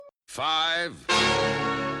5,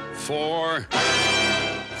 4,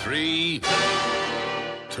 3,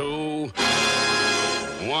 2,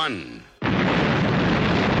 1.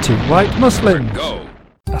 Two white Muslims. Go.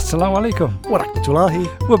 Assalamu alaikum. Wa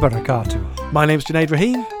rahmatullahi Wa barakatuh. My name's Junaid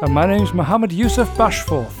Rahim, And my name's Muhammad Yusuf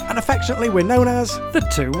Bashforth. and affectionately we're known as... The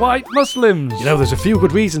two white Muslims. You know, there's a few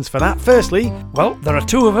good reasons for that. Firstly, Well, there are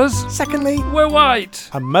two of us. secondly, We're white.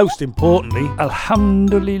 and most importantly,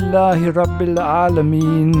 Alhamdulillahi Rabbil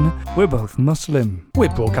Alameen. We're both Muslim. we're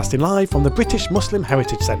broadcasting live from the British Muslim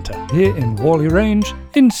Heritage Centre. Here in Whalley Range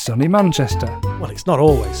in sunny Manchester. Well, it's not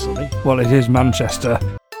always sunny. Well, it is Manchester.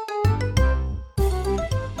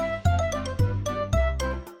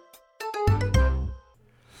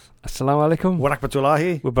 Assalamu alaikum. Wa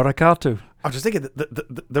rahmatullahi. Wa barakatuh. I was just thinking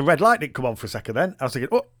that the red light didn't come on for a second then. I was thinking,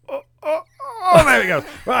 oh, there we go.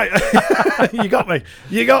 Right. You got me. Do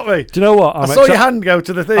Do you know what? I saw your hand go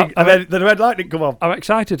to the thing, and then the red light didn't come on. I'm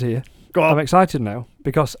excited here. Go I'm on. excited now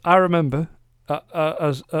because I remember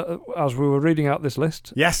as we were reading out this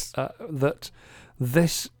list Yes, that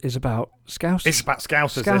this is about Scousers. it's about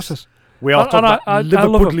Scousers. Scousers. This. We are talking about I love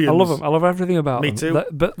them. Liverpudlians. I love them. I love everything about Me them. too.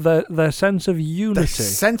 But their sense of unity Their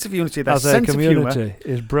sense of unity, their as a sense of humour, community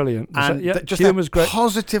is brilliant. and just humour's their great.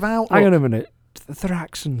 positive outlook. Hang on a minute. Their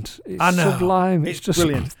accent is I know. sublime. It's just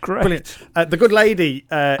brilliant. great. Brilliant. The good lady.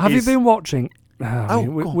 Have you been watching? go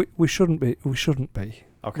on. We shouldn't be. We shouldn't be.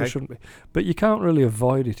 Okay. We shouldn't be. But you can't really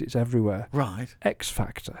avoid it. It's everywhere. Right. X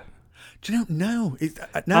Factor. Do you know? No.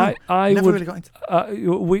 No. I never would. really got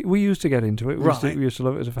into. We used to get into it. Right. We used to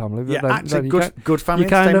love it as a family. But Yeah, then, actually, then good family you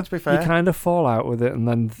kind entertainment, of to be fair. you kind of fall out with it, and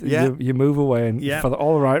then Yeah. you move away, and Yeah. for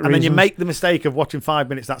all the right and reasons. then you make the mistake of watching 5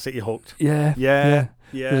 minutes. That's it. You're hooked. Yeah. Yeah.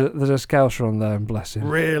 There's a Scouser on there, and bless him.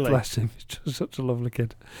 Really? Bless him. He's just such a lovely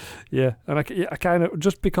kid. Yeah. And I kind of,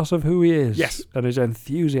 just because of who he is Yes. and his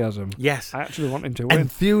enthusiasm, Yes. I actually want him to win.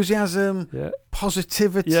 Enthusiasm, Yeah.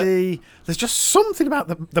 positivity. There's just something about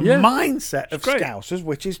the Yeah. mindset of It's great. Scousers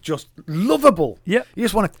which is just lovable. Yeah. You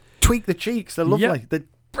just want to tweak the cheeks. They're lovely. Yeah. They're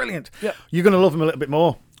brilliant. Yeah. You're going to love them a little bit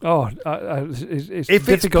more. Oh, it's If it's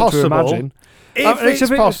difficult to possible, imagine. If It's it's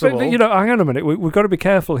a bit, possible. hang on a minute. We've got to be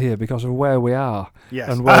careful here because of where we are Yes.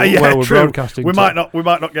 and where we're true. broadcasting. We to. might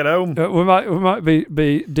not get home. We might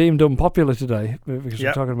be deemed unpopular today because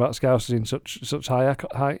Yep. we're talking about Scousers in such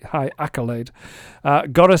high accolade.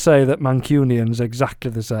 Gotta say that Mancunians exactly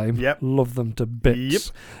the same. Yep. Love them to Yep.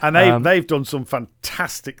 bits. And they've done some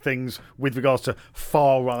fantastic things with regards to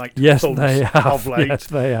far right Yes, thugs they have. of late. Yes,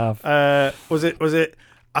 they have. Was it?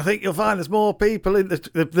 I think you'll find there's more people in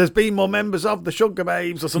there's been more members of the Sugar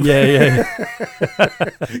Babes or something. Yeah.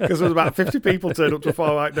 Because there was about 50 people turned up to a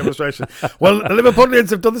far right demonstration. Well, the Liverpudlians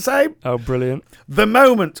have done the same. Oh, brilliant. The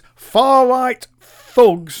moment far right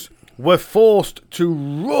thugs were forced to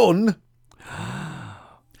run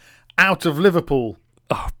out of Liverpool.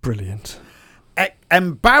 Oh, brilliant.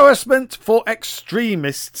 Embarrassment for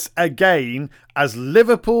extremists again as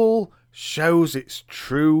Liverpool shows its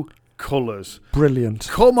true colours. Brilliant.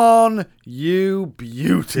 Come on, you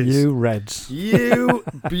beauties. You Reds. You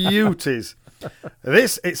beauties.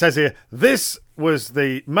 It says here, this was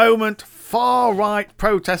the moment far-right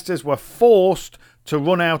protesters were forced to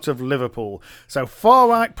run out of Liverpool. So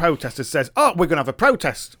far-right protesters says, we're going to have a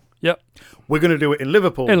protest. Yep. We're going to do it in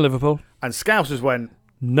Liverpool. In Liverpool. And Scousers went,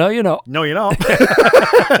 No, you're not. no, you're not.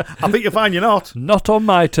 I think you'll find you're not. Not on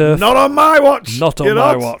my turf. Not on my watch. Not on You're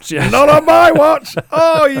my not. watch, yes. Not on my watch.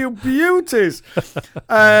 Oh, you beauties.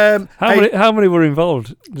 How many were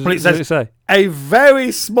involved? Does it say? A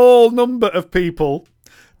very small number of people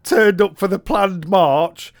turned up for the planned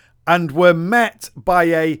march and were met by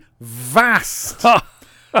a vast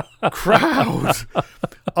crowd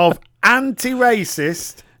of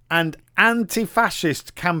anti-racist and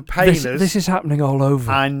anti-fascist campaigners. This is happening all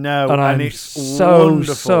over. I know, and I'm it's so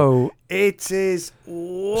wonderful. It is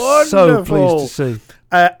wonderful. So pleased to see.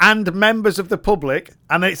 And members of the public,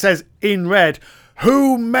 and it says in red,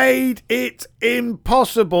 who made it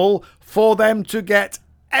impossible for them to get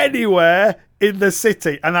anywhere in the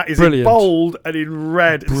city. And that is Brilliant. in bold and in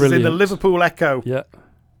red. This is in the Brilliant. Liverpool Echo. Yeah.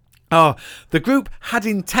 Oh, the group had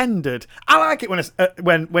intended. I like it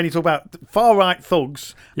when you talk about far right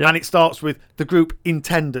thugs, Yeah. and it starts with the group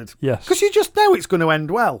intended. Yes. Because you just know it's going to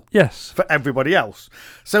end well Yes. for everybody else.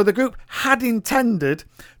 So the group had intended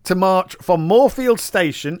to march from Moorfield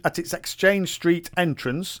Station at its Exchange Street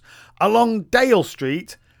entrance along Dale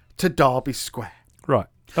Street to Derby Square. Right.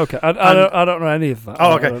 Okay. I don't know any of that.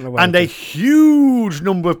 Oh, I okay. don't know where And it a is. huge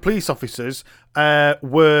number of police officers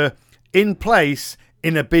were in place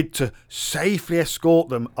in a bid to safely escort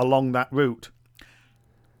them along that route.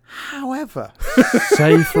 However,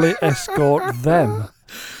 Safely escort them.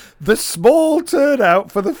 The small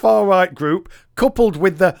turnout for the far-right group, coupled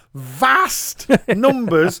with the vast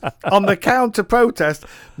numbers on the counter-protest,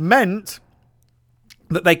 meant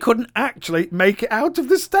that they couldn't actually make it out of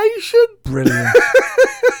the station. Brilliant.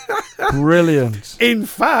 Brilliant. In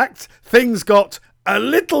fact, things got a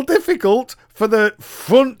little difficult for the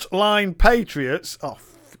frontline patriots. Oh,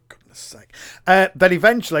 for goodness sake. Then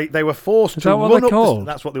eventually they were forced Is to that what run they're up. called?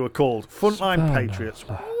 That's what they were called. Frontline Subhanallah. patriots.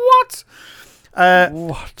 What?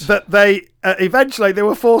 What? That they eventually they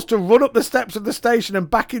were forced to run up the steps of the station and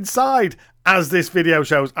back inside, as this video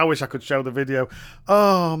shows. I wish I could show the video.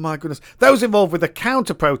 Oh my goodness. Those involved with the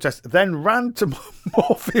counter protest then ran to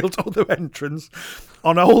Moorfield's other entrance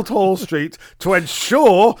on Old Hall Street to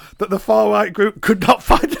ensure that the far right group could not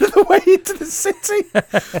find another way into the city.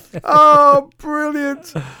 Oh,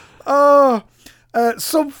 brilliant. Oh.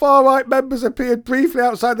 Some far-right members appeared briefly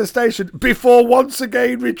outside the station before once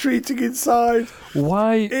again retreating inside.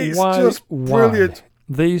 Why? It's why? just brilliant.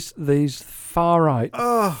 Why? These far-right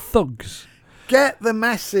thugs. Get the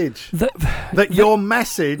message That your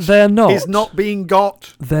message they're not. is not being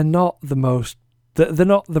got. They're not the most. They're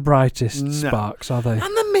not the brightest No. sparks, are they? And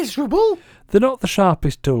they're miserable. They're not the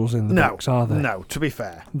sharpest tools in the box, are they? No, to be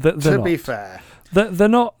fair. They're To be not. fair. They're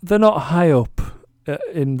not. They're not high up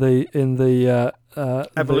in the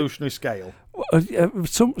Evolutionary scale.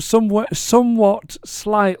 somewhat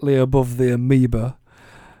slightly above the amoeba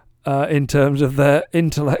in terms of their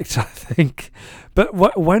intellect, I think.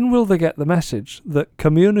 But when will they get the message that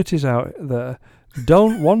communities out there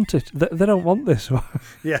don't want it? They don't want this.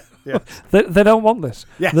 Yeah, yeah. They don't want this.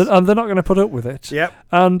 Yes. And they're not going to put up with it. Yep.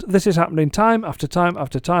 And this is happening time after time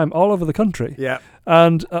after time all over the country. Yeah.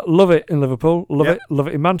 And love it in Liverpool, love Yep.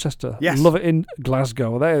 it in Manchester, Yes. love it in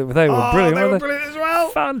Glasgow. They were brilliant, They were weren't they? brilliant as well.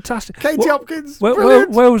 Fantastic. Katie Hopkins. Where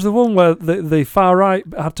Brilliant. was the one where the far right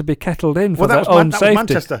had to be kettled in for Well, their that was, own that safety? was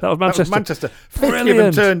Manchester. That was Manchester. 50 of them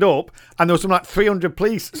Brilliant. turned up, and there was something like 300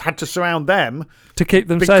 police had to surround them To keep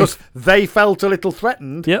them because safe. they felt a little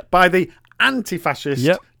threatened Yep. by the anti-fascist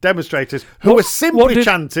Yep. demonstrators who What- were simply what did-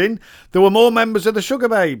 chanting there were more members of the Sugar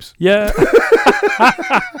Babes. Yeah.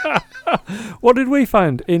 What did we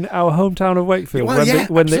find in our hometown of Wakefield Well, yeah,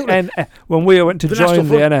 when we went to The National join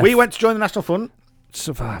the Front. NF? We went to join the National Front.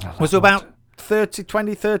 Subhanallah. Was there about 30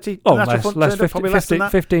 Oh, National less, Front less, turned up, probably 15, less than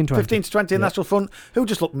that. 15, 20. 15 to 20 in Yeah. National Front, who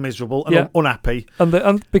just looked miserable and Yeah. unhappy.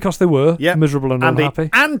 And because they were Yeah. miserable and unhappy.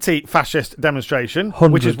 The anti-fascist demonstration,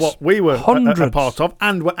 Hundreds. which is what we were a Hundreds. part of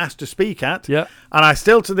and were asked to speak at. Yeah. And I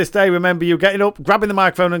still to this day remember you getting up, grabbing the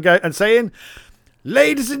microphone and saying,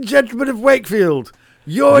 "Ladies and gentlemen of Wakefield,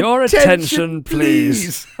 your attention,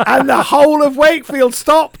 please." And the whole of Wakefield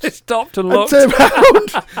stopped. It stopped and And looked. turned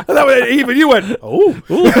round. And that was, even you went, "Oh,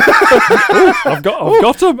 I've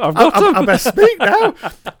got them. I've got them. I best speak now."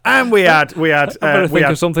 And we had better we think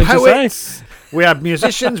had of something to poets, we had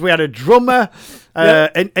musicians, we had a drummer,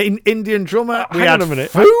 an Indian drummer. We Hang had on a minute.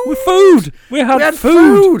 food. We had We had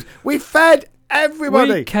food. food. We fed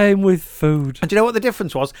everybody. We came with food. And do you know what the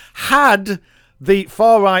difference was? Had the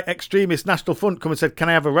far-right extremist National Front come and said, "Can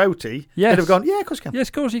I have a roti?" Yes. They'd have gone, "Yeah, of course you can." Yes,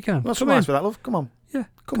 of course you can. What's Come nice in. for that, love? Come on. Yeah.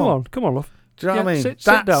 Come Come on. on. Come on, love. Do you know what I mean? Sit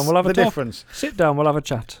That's down. We'll have the a talk. difference. Sit down. We'll have a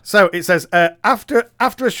chat. So it says, after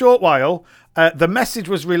a short while, the message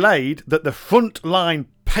was relayed that the frontline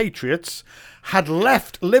patriots had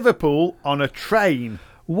left Liverpool on a train.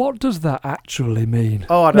 What does that actually mean?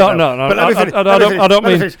 Oh, I don't know. No. But let me finish, I let me finish, don't let me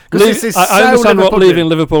mean. finish, 'cause this is I so understand what Liverpudlian. leaving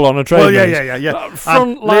Liverpool on a train Well, yeah. means. I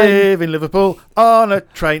Front line live in Liverpool on a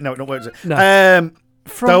train. No, not words. No.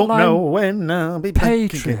 Don't know when I'll be back again.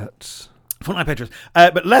 Patriots. Frontline patriots.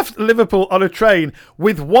 But left Liverpool on a train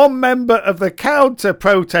with one member of the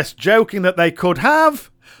counter-protest joking that they could have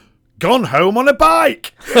gone home on a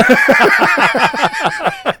bike.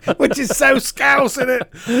 Which is so scouse, isn't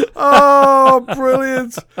it? Oh,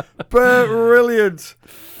 brilliant. Brilliant.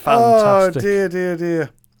 Fantastic. Oh, dear.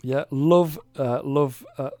 Yeah, love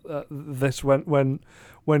this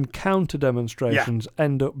when counter demonstrations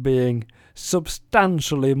end up being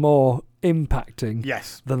substantially more impacting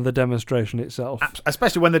Yes. than the demonstration itself.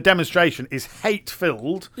 Especially when the demonstration is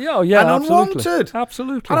hate-filled. Yeah, and absolutely. unwanted.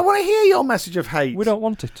 Absolutely. I don't want to hear your message of hate. We don't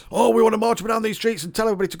want it. Oh, we want to march up and down these streets and tell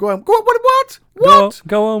everybody to go home. Go on, what? What?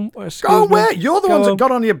 Go on. Excuse Go me. where? You're the Go ones on. that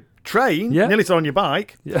got on your train, Yeah. nearly on your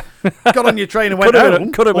bike, Yeah. got on your train and went Could have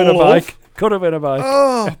home. been a all bike. off. Could have been a bike.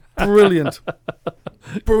 Oh, brilliant.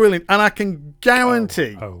 Brilliant. And I can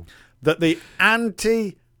guarantee Oh. that the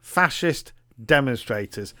anti-fascist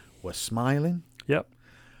demonstrators were smiling, Yep.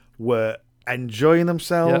 were enjoying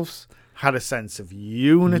themselves, had a sense of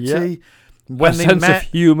unity, when they sense met. of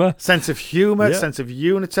humour. Sense of humour, Yeah. sense of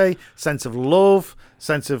unity, sense of love,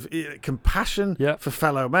 sense of compassion Yeah. for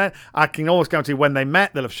fellow men. I can always guarantee when they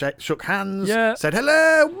met, they'll have shook hands, Yeah. said,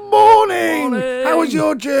 hello, morning. Morning. How was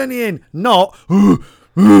your journey in? Not,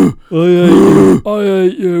 I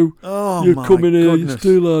hate you. oh You're my coming here, you goodness.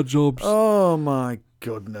 steal our jobs. Oh my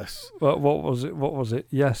goodness. What was it?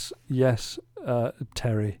 Yes,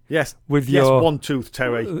 Terry. Yes, With yes, your one tooth,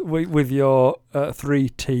 Terry. with your 3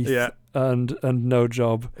 teeth Yeah. and no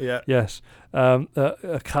job. Yeah. Yes.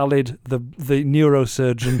 Khalid, the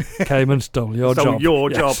neurosurgeon, came and stole your So job.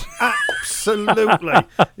 your Yes. job. Absolutely.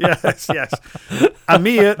 Yes.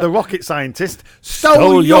 Amir, the rocket scientist,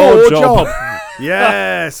 stole your job.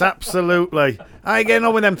 Yes, absolutely. How you getting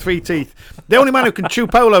on with them 3 teeth? The only man who can chew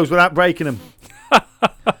polos without breaking them.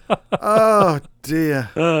 Oh, dear.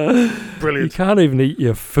 You Brilliant. can't even eat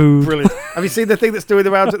your food. Brilliant. Have you seen the thing that's doing the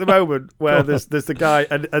rounds at the moment, where there's the guy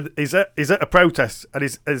and he's at a protest and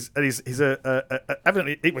he's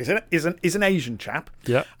evidently he's an Asian chap,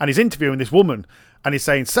 Yeah. and he's interviewing this woman and he's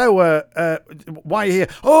saying, so why are you here?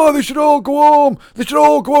 Oh, they should all go home. They should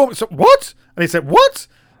all go home. So what? And he said, what?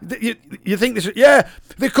 You think this? Yeah,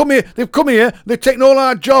 they've come here. They've taken all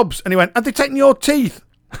our jobs. And he went, have they taken your teeth?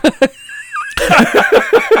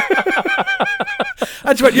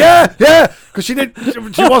 And she went, yeah, because she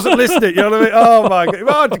wasn't listening. You know what I mean? Oh my god!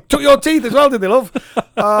 Oh, they took your teeth as well, did they, love?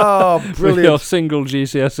 Oh, With brilliant! your single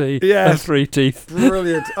GCSE and Yes. 3 teeth.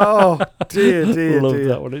 Brilliant! Oh dear. Loved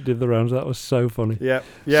that when it did the rounds. That was so funny. Yeah.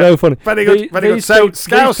 So funny. Very good. Very good. These So, people,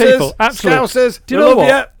 Scousers, absolutely. Scousers, Do you we know love what?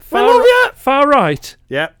 you. We love you. Far right.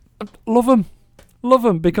 Yeah. Love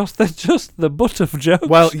them because they're just the butt of jokes.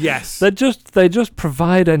 Well, yes. they just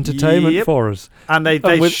provide entertainment Yep. for us. And they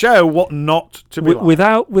with- show what not to be like.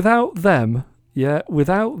 Without them, yeah,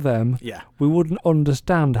 Yeah. we wouldn't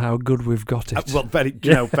understand how good we've got it. Well, very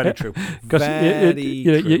true. Because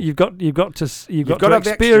you've got to gotta have the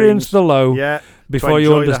experience extremes. the low Yeah. before to you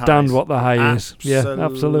enjoy the understand highs. what the high is. Yeah, absolutely.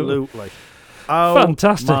 Absolutely. Oh,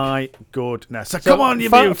 Fantastic. my goodness. So, So, come on, you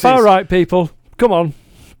far, beauties. far right people, come on,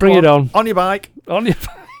 bring Come it on. On your bike. On your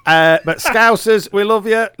But Scousers, we love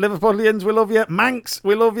you. Liverpudlians, we love you. Manx,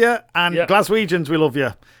 we love you. And Yeah. Glaswegians, we love you.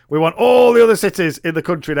 We want all the other cities in the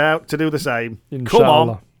country now to do the same. Come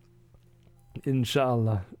on.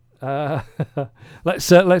 Inshallah. Let's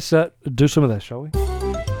do some of this, shall we?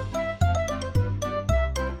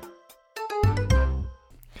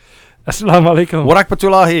 Assalamu alaikum. Wa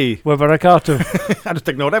rahmatullahi. Wa barakatuh. I just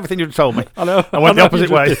ignored everything you told me. I know. I went the know, opposite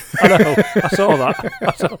you way. just did. I know. I saw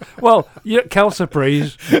that. Well, yeah,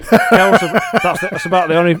 Kelsurprise. That's about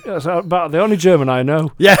the only German I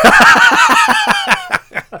know. Yeah.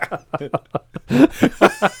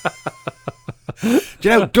 Do you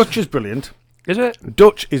know Dutch is brilliant? Is it?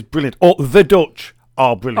 Dutch is brilliant. Or the Dutch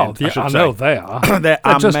are brilliant. Oh, I know they are. They're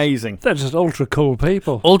just- amazing. They're just ultra cool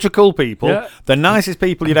people. Ultra cool people. Yeah. The nicest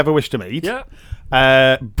people you'd ever wish to meet.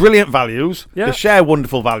 Yeah, Brilliant values. Yeah. They share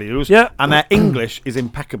wonderful values. Yeah. And their English is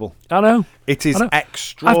impeccable. I know. It is I know.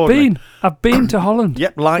 extraordinary. I've been to Holland.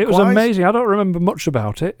 Yep, It was likewise. amazing. I don't remember much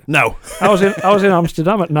about it. No. I was in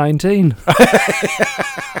Amsterdam at 19.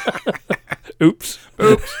 Oops.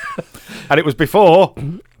 And it was before,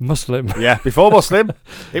 Muslim. before Muslim.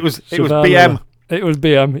 It was Subhanallah. BM. It was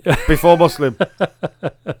BM. Yeah. Before Muslim.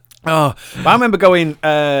 Oh, but I remember going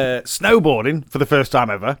snowboarding for the first time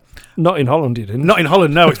ever. Not in Holland, you didn't. Not in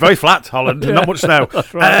Holland, no. It's very flat, Holland. Not much snow.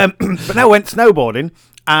 right. But no, I went snowboarding,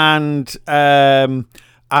 and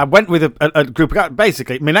I went with a group of guys.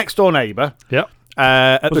 Basically, my next door neighbour Yeah.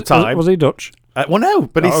 at the time. Was he Dutch? Well, no,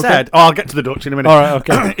 but he Oh, okay. said, I'll get to the Dutch in a minute. All right,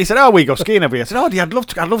 okay. He said, we go skiing every year. I said, I'd love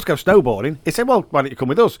to go snowboarding. He said, well, why don't you come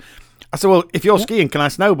with us? I said, well, if you're skiing, can I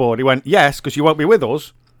snowboard? He went, yes, because you won't be with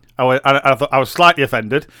us. I thought I was slightly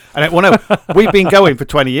offended. And I went, well, no, we've been going for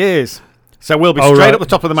 20 years. So we'll be straight right. up the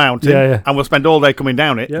top of the mountain, Yeah. and we'll spend all day coming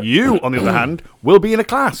down it. Yeah. You, on the other hand, will be in a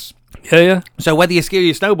class. Yeah. So whether you ski or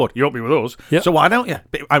you snowboard, you won't be with us. Yeah. So why don't you?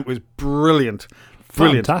 It was brilliant.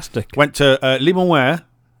 Brilliant. Fantastic. Went to Limoges.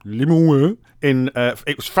 In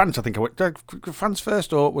it was France, I think. I went to France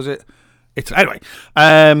first, or was it Italy? Anyway,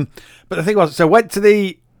 but the thing was, so I went to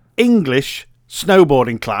the English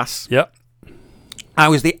snowboarding class. Yeah. I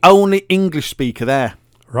was the only English speaker there.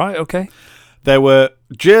 Right, okay. There were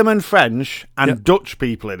German, French, and Yep. Dutch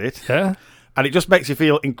people in it, Yeah. and it just makes you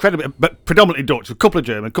feel incredibly, but predominantly Dutch. A couple of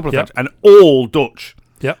German, a couple of Yep. French, and all Dutch.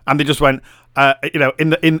 Yeah. And they just went,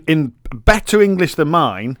 in better English than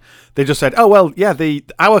mine. They just said, "Oh well, yeah,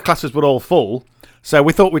 our classes were all full, so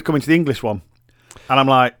we thought we'd come into the English one." And I'm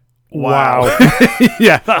like, "Wow,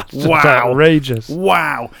 yeah, Just wow, outrageous.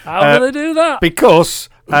 wow." How do they do that? Because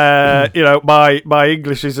my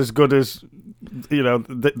English is as good as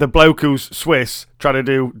the bloke who's Swiss trying to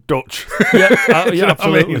do Dutch. Yeah, Do you know what I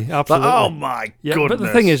absolutely, mean? absolutely. Like, oh my Yeah, goodness! but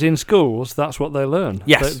the thing is, in schools, that's what they learn.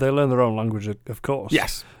 Yes. They learn their own language, of course.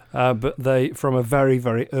 yes, But they, from a very,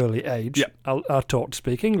 very early age, Yep. are taught to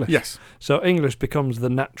speak English. yes, So English becomes the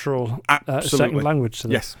natural absolutely. second language to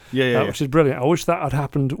them. Yes, yeah. Which is brilliant. I wish that had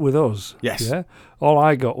happened with us. Yes. Yeah. All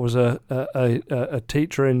I got was a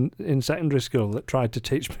teacher in secondary school that tried to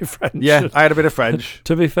teach me French. Yeah, I had a bit of French.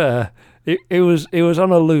 To be fair, it was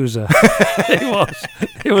on a loser.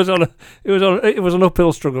 It was an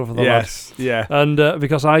uphill struggle for the Yes, yeah. lad. And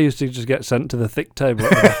because I used to just get sent to the thick table at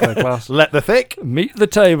the back of the class. Let the thick. Meet the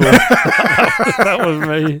table. That was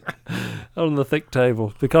me on the thick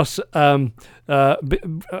table. Because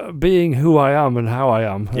being who I am and how I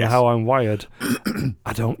am and Yes. how I'm wired,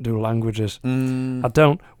 I don't do languages. I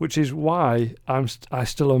don't, which is why I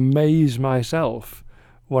still amaze myself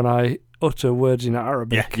when I utter words in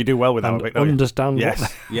Arabic. Yeah, you do well with and Arabic, don't you? understand Yes,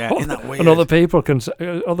 what yeah. Isn't that weird? and other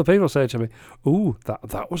people say to me, "Ooh,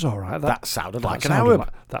 that was all right. That sounded like an sounded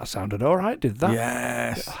Arab. that sounded all right. Did that?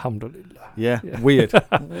 Yes. Alhamdulillah. Yeah. Weird.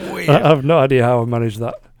 Weird. I have no idea how I managed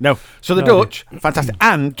that. No. So the No Dutch, fantastic,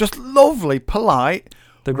 and just lovely, polite,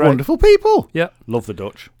 They're great. wonderful people. Yeah. Love the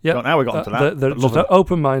Dutch. Yeah. Don't know how we got onto that. They're but love just them.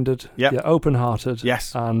 open-minded. Yep. Yeah, open-hearted.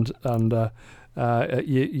 Yes. And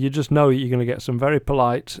you just know you're going to get some very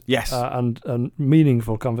polite Yes. and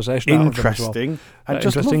meaningful conversation out of them as well. Interesting. And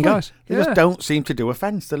just interesting lovely. guys. They Yeah. just don't seem to do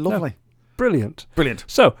offence. They're lovely. Brilliant. Brilliant.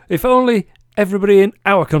 So, if only everybody in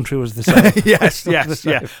our country was the same. Yes, The yes,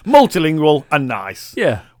 same. yeah. Multilingual and nice.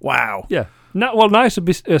 Yeah. Wow. Yeah. Well, nice would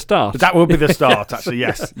be a start. That would be the start, actually,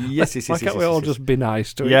 yes. Yes. Why can't we all just be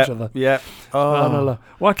nice to yeah, each other? Yeah. Oh.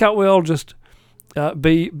 Why can't we all just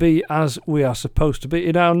be as we are supposed to be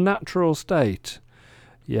in our natural state?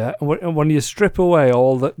 Yeah, and when you strip away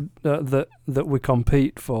all that we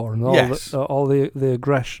compete for, and all Yes. all the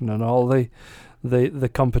aggression and all the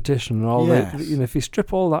competition and all Yes. if you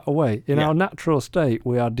strip all that away, in Yeah. our natural state,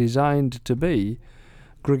 we are designed to be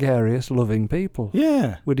gregarious, loving people.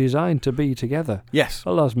 Yeah. We're designed to be together. Yes.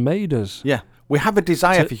 Allah's made us. Yeah. We have a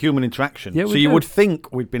desire To- for human interaction. Yeah, so we you do. would think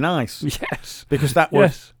we'd be nice. Yes. Because that would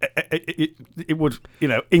Yes. it would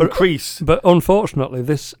increase. But unfortunately,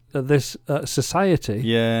 this society,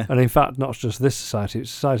 Yeah. and in fact, not just this society,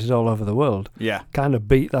 it's societies all over the world, Yeah. kind of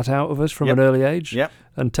beat that out of us from Yep. an early age, Yep.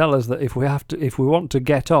 and tell us that if we want to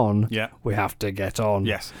get on, Yeah. we have to get on.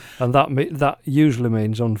 Yes. And that usually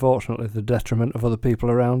means, unfortunately, the detriment of other people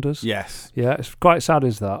around us. Yes. Yeah, it's quite sad,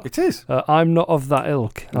 is that? It is. I'm not of that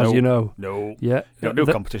ilk, as No. you know. No. Yeah, You don't do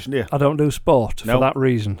competition, do you? I don't do sport No. for that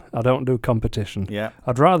reason. I don't do competition. Yeah.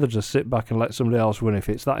 I'd rather just sit back and let somebody else win if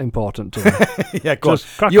it's that important to me. Yeah, go on.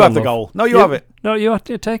 Just crack You on, have the love. goal. No, you have it. No, you have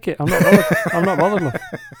to take it. I'm not bothered. I'm not bothered, love.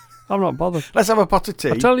 I'm not bothered. Let's have a pot of tea.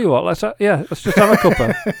 I'll tell you what. Let's just have a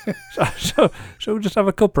cuppa. Shall we just have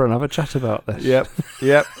a cuppa and have a chat about this? Yep.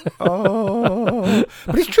 Yep. Oh.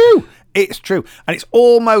 But it's true. It's true. And it's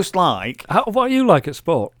almost like What are you like at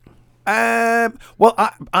sport? well,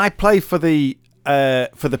 I play for the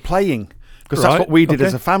playing because that's Right, what we did okay.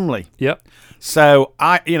 as a family. Yep. So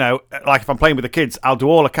like if I'm playing with the kids, I'll do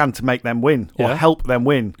all I can to make them win or Yeah. help them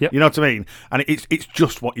win. Yep. You know what I mean? And it's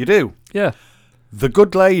just what you do. Yeah. The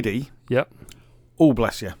good lady, Yep. oh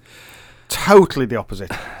bless you, totally the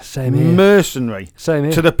opposite. Same here. Mercenary Same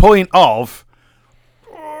here. to the point of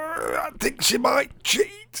I think she might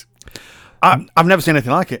cheat. I've never seen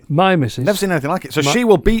anything like it. My missus. Never seen anything like it. So she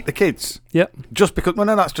will beat the kids Yep. just because. Well,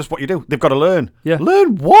 no, that's just what you do. They've got to learn. Yeah.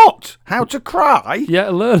 Learn what? How to cry? Yeah.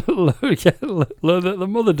 Learn that the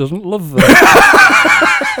mother doesn't love them.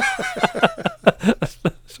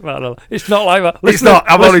 It's not like that. It's not.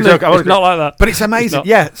 I'm only joking. It's not like that. But it's amazing. not.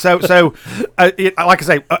 Yeah. So like I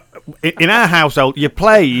say, in our household, you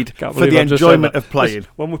played Can't for believe the I just said enjoyment that. of playing.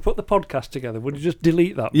 Listen, when we put the podcast together, would you just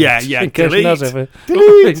delete that? Yeah, bit? yeah, In case delete. Nazif,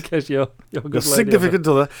 Delete. In case you're a good The lady significant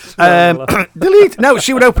other. Subhanallah. Delete. No,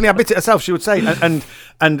 she would openly admit it herself. She would say,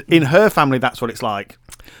 and in her family, that's what it's like.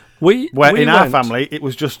 We In our went- family, it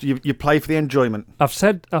was just you play for the enjoyment. I've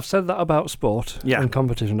said that about sport Yeah. and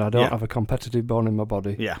competition. I don't Yeah. have a competitive bone in my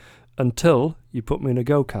body Yeah. until you put me in a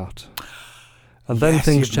go-kart, and then Yes,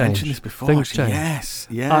 things you've change. mentioned this before. Things actually. change. Yes.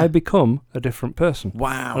 Yeah. I become a different person,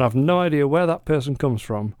 wow. and I've no idea where that person comes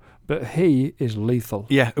from. But he is lethal.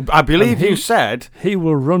 Yeah, I believe And you said He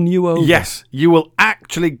will run you over. yes. You will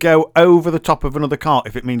actually go over the top of another car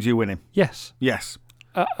if it means you win him. Yes. Yes.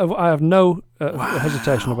 I have no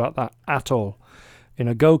hesitation about that at all. In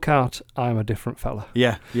a go-kart, I'm a different fella.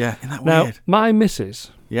 Yeah. Yeah. Isn't that Now, weird? my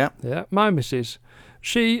missus, Yeah.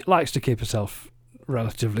 she likes to keep herself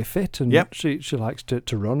relatively fit, and Yep. she likes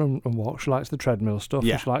to run and walk. She likes the treadmill stuff.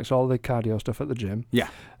 Yeah. And she likes all the cardio stuff at the gym. Yeah.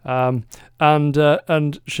 And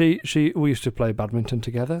we used to play badminton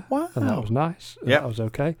together. Wow. And that was nice. Yep. That was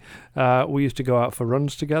okay. We used to go out for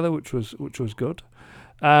runs together, which was good.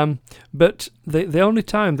 But the only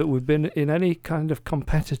time that we've been in any kind of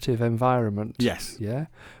competitive environment, Yes. yeah,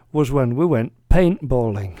 was when we went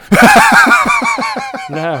paintballing.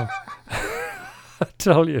 Now, I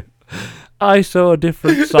tell you, I saw a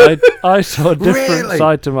different side. I saw a different Really?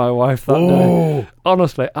 side to my wife that day.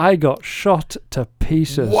 Honestly, I got shot to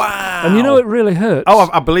pieces. Wow. And you know it really hurts. Oh,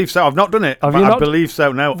 I believe so. I've not done it. Have but you I not? believe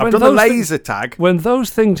so now. When I've done the those laser tag. when those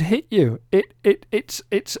things hit you,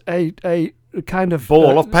 it's a kind of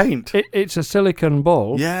Ball of paint. It's a silicon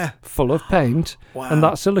ball Yeah. full of paint, Wow. and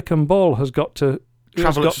that silicon ball has got to Travel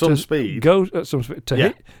has at got some to speed. Go at some speed to Yeah.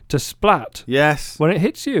 hit to splat Yes. when it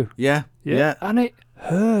hits you. Yeah. Yeah. And it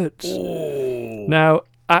hurts. Oh. Now,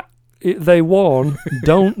 they warn,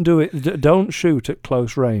 don't do it. Don't shoot at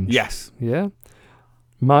close range. Yes. Yeah.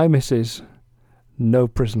 My missus, no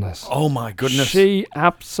prisoners. Oh my goodness. She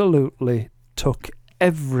absolutely took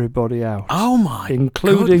everybody out, Oh my.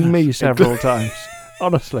 including me goodness. several times.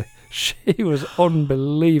 Honestly, she was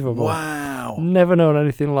unbelievable. Wow. Never known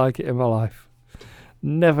anything like it in my life.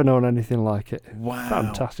 Never known anything like it. Wow.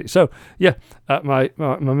 Fantastic. So, yeah, my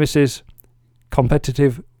missus,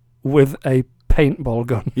 competitive with a paintball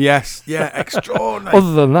gun. Yes. Yeah. Extraordinary.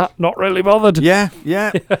 Other than that, not really bothered. Yeah,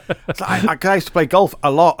 yeah. So I used to play golf a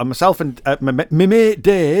lot, and myself and my mate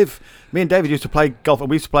Dave, me and David used to play golf, and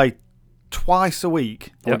we used to play twice a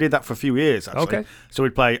week. Yep. We did that for a few years, actually. Okay. So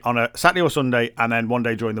we'd play on a Saturday or Sunday, and then one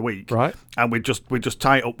day during the week. Right. And we'd just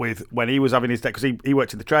tie it up with when he was having his day, because he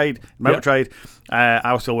worked in the trade, motor Yep. trade.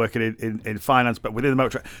 I was still working in finance, but within the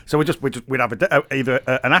motor trade. So we'd have a day, either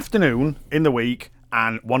an afternoon in the week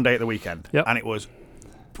and one day at the weekend. Yep. And it was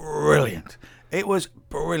brilliant. It was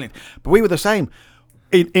brilliant. But we were the same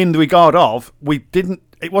in the regard of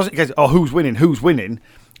it wasn't a case of, oh, who's winning?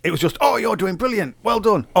 It was just, oh, you're doing brilliant. Well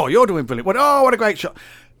done. Oh, you're doing brilliant. Oh, what a great shot.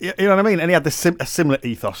 You know what I mean? And he had a similar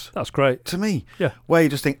ethos That's great. to me. Yeah. Where you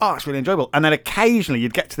just think, oh, it's really enjoyable. And then occasionally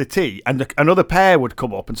you'd get to the tee and another pair would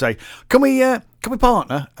come up and say, can we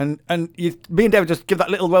partner? And me and David just give that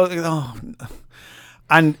little roll. Oh.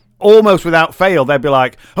 And almost without fail, they'd be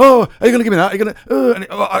like, oh, are you going to give me that? Are you going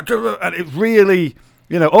to? And it really,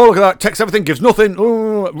 oh, look at that. Takes everything, gives nothing.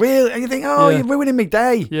 Oh, really? And you think, oh, Yeah. you're ruining me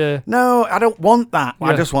day. Yeah. No, I don't want that. I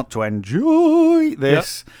Yeah. just want to enjoy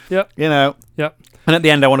this. Yep. Yep. And at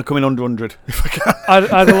the end, I want to come in under 100 if I can.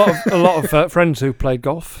 I had a lot of friends who played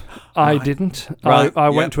golf. I Right. didn't. Right, I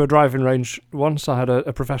yeah. went to a driving range once. I had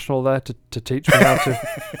a professional there to teach me how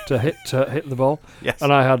to hit the ball. Yes.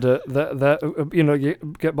 And I had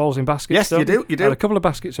you get balls in baskets. Yes, you don't do, you do. I had a couple of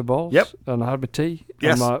baskets of balls. Yep. And I had my tee.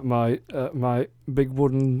 Yes. And my big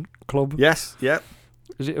wooden club. Yes, yeah.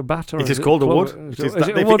 Is it a bat or It is a called a club? wood. Is It is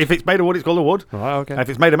it a if, wood? if it's made of wood, it's called a wood. Right. Okay. If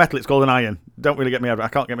it's made of metal, it's called an iron. Don't really get me I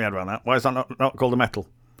can't get my head around that. Why is that not called a metal?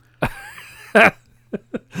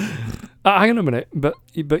 Hang on a minute, but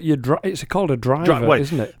it's called a driver, Wait,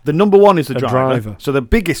 isn't it? The number one is the A driver. driver. So the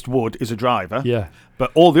biggest wood is a driver. Yeah.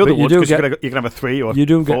 But all the other But you woods, do because you can have a 3 or You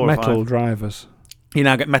do 4 get or metal 5. drivers. You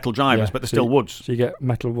now get metal drivers, Yeah, but they're so still you- woods. So you get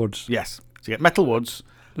metal woods. Yes. So you get metal woods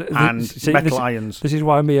Th- and see, metal this, irons. This is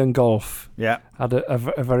why me and golf Yeah. had a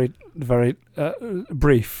very, very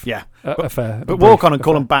brief Yeah. affair. But a walk brief on and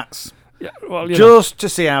call affair. them bats. Yeah, well, you Just to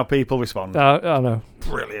see how people respond. know. I know.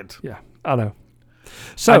 Brilliant. Yeah, I know.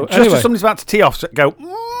 So, And just anyway, as somebody's about to tee off, go,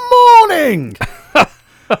 morning!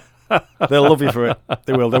 They'll love you for it.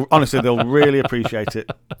 They will. Honestly, they'll really appreciate it.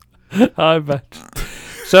 I bet.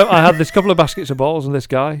 So I had this couple of baskets of balls, and this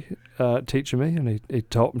guy teaching me, and he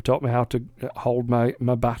taught me how to hold my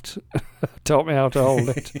bat, taught me how to hold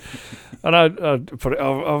it, and I put it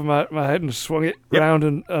over my head and swung it Yep. round,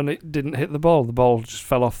 and it didn't hit the ball. The ball just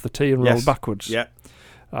fell off the tee and rolled Yes. backwards. Yeah.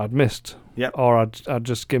 I'd missed, Yep. or I'd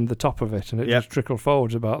just skimmed the top of it, and it Yep. just trickled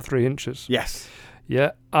forwards about 3 inches. Yes.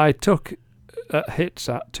 Yeah, I took hits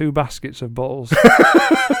at 2 baskets of balls.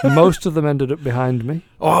 Most of them ended up behind me,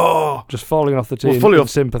 Oh, just falling off the tee Well, in, fully in off-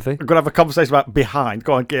 sympathy. we're going to have a conversation about behind.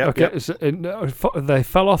 Go on, yeah. Okay, so they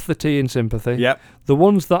fell off the tee in sympathy. Yeah. The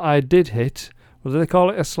ones that I did hit, what do they call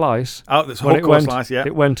it, a slice? Oh, that's When hook or slice, yeah.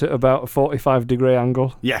 It went at about a 45-degree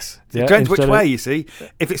angle. Yes. Yeah, It depends which instead of- way, you see.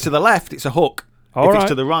 If it's to the left, it's a hook. All if right. it's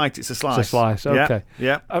to the right, it's a slice. It's a slice, Yeah, okay.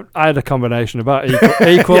 Yeah. I had a combination about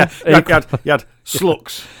equal. Yeah. You had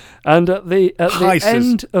slugs. And at the Heisers.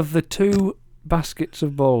 end of the 2 baskets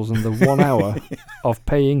of balls and the 1 hour of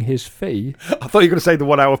paying his fee. I thought you were going to say the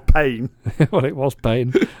 1 hour of pain. Well, it was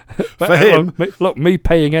pain. But For him. Look, me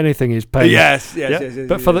paying anything is pain. Yes.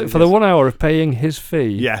 But for the 1 hour of paying his fee.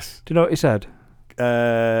 Yes. Do you know what he said?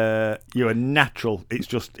 You're a natural. It's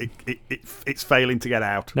just it's failing to get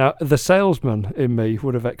out. Now, the salesman in me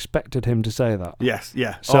would have expected him to say that. Yes,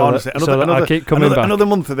 yeah. So honestly, that I keep coming back. Another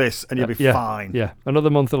month of this, and you'll be fine. Yeah,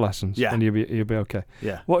 another month of lessons, Yeah. and you'll be okay.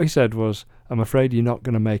 Yeah. What he said was, "I'm afraid you're not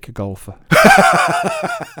going to make a golfer."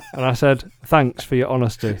 And I said, "Thanks for your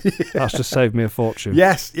honesty. That's just saved me a fortune."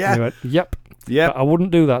 Yes, And he went, "Yep. Yep. But I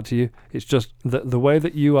wouldn't do that to you. It's just the way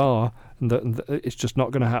that you are. It's just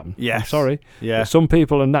not going to happen. Yes. I'm sorry. Yeah. But some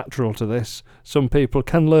people are natural to this. Some people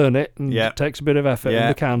can learn it, and it takes a bit of effort, and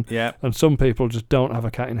they can. Yeah. And some people just don't have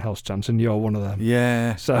a cat in hell's chance, and you're one of them.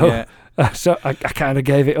 Yeah. So, so I kind of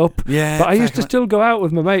gave it up. Yeah. But I used to still go out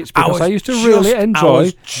with my mates because I used to I really enjoy.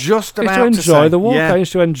 was just about to enjoy say, the walk. yeah. I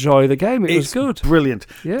used to enjoy the game. It It's was good. Brilliant.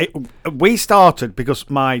 Yeah. We started because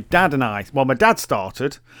my dad and I. Well, my dad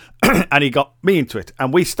started, and he got me into it,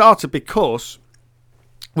 and we started because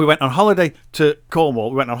we went on holiday to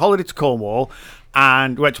Cornwall.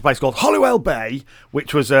 And we went to a place called Hollywell Bay,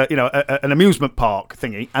 which was an amusement park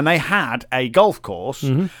thingy, and they had a golf course.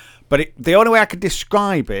 Mm-hmm. But the only way I could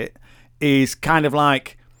describe it is kind of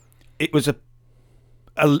like it was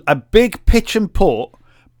a big pitch and putt,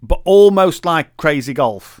 but almost like crazy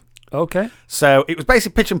golf. Okay. So it was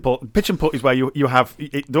basically pitch and putt. Pitch and putt is where you have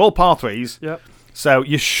they're all par threes. Yep. So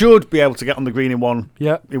you should be able to get on the green in one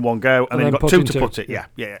go, and then you've got two to put it.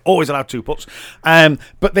 Yeah. Always allowed two putts.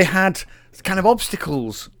 But they had kind of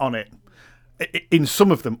obstacles on it. In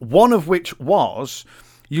some of them, one of which was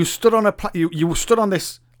you stood on you stood on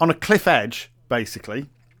a cliff edge basically,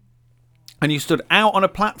 and you stood out on a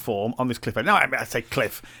platform on this cliff edge. Now I say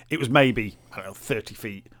cliff, it was maybe 30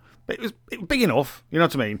 feet. It was big enough, you know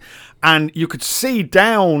what I mean? And you could see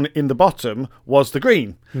down in the bottom was the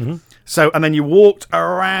green. Mm-hmm. So, and then you walked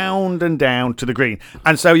around and down to the green.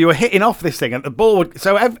 And so you were hitting off this thing, and the ball would,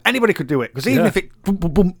 so anybody could do it. Because even if it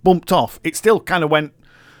bumped off, it still kind of went,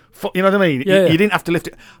 you know what I mean? You didn't have to lift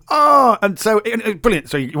it. Oh, and so, brilliant.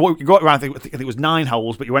 So you got around, I think it was 9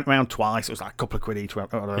 holes, but you went around twice. It was like a couple of quid each.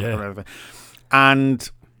 Whatever. And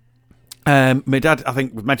my dad, I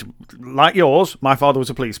think, was meant to, like yours, my father was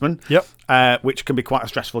a policeman. Yep. Which can be quite a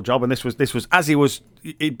stressful job, and this was as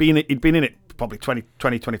he'd been in it probably 20,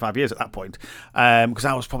 25 years at that point, because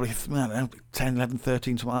I was probably 10, 11,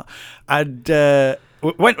 13, something like that. And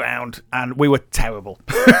we went round, and we were terrible.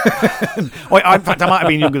 In fact, I might have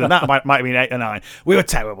been younger than that. I might have been 8 or 9. We were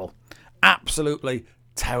terrible, absolutely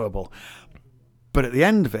terrible. But at the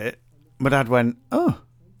end of it, my dad went, "Oh,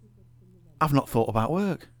 I've not thought about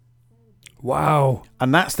work." Wow.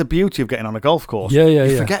 And that's the beauty of getting on a golf course.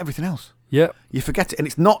 You forget everything else. Yeah. You forget it. And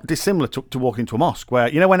it's not dissimilar to walking into a mosque where,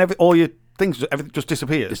 when all your things, everything just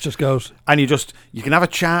disappears. It just goes. And you can have a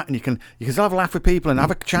chat, and you can still have a laugh with people and have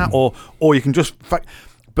a chat, or you can just...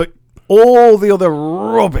 But all the other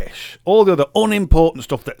rubbish, all the other unimportant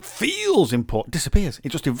stuff that feels important disappears. It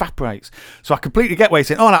just evaporates. So I completely get why you're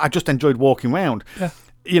saying, "Oh, I just enjoyed walking around."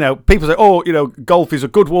 Yeah. People say, "Oh, golf is a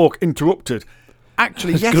good walk interrupted."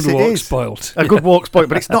 Actually, yes, good it walk is. Spoiled. A good walk spoiled,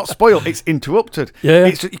 but it's not spoiled. It's interrupted. Yeah.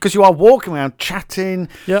 It's because you are walking around chatting.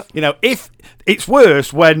 Yeah. If it's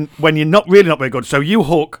worse when you're not very good. So you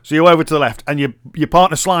hook, so you're over to the left, and your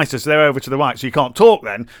partner slices, so they're over to the right. So you can't talk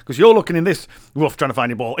then because you're looking in this rough trying to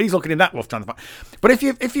find your ball. He's looking in that rough trying to find. But if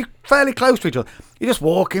you're fairly close to each other, you're just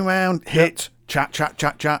walking around, hit, chat,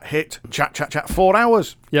 hit, chat. 4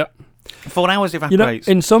 hours. Yep. 4 hours evaporates.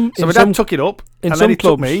 So my dad took it up, and then he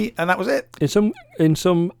took me, and that was it. In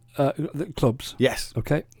some clubs, Yes.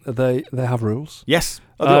 okay, they have rules. Yes.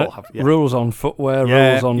 They all have. Yeah. Rules on footwear,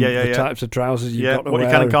 rules on the types of trousers you've got to wear. What you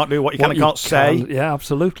can and can't do, what you can and can't say. Yeah,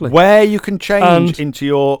 absolutely. Where you can change into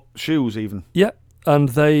your shoes even. Yeah, and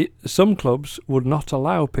some clubs would not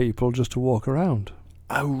allow people just to walk around.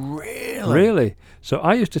 Oh, really? Really? So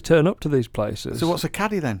I used to turn up to these places. So what's a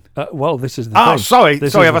caddy then? Well, this is the thing. Oh, sorry.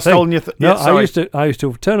 Have I stolen your... No, sorry. I used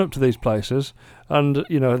to turn up to these places, and,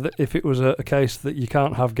 if it was a case that you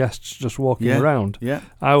can't have guests just walking around,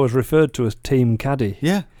 I was referred to as team caddy.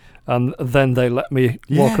 Yeah. And then they let me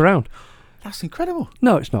walk around. That's incredible.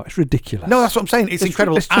 No, it's not. It's ridiculous. No, that's what I'm saying. It's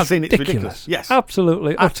incredible, it's as in it's ridiculous. Yes.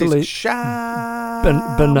 Absolutely, utterly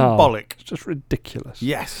banal. It's just ridiculous.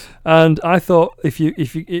 Yes. And I thought if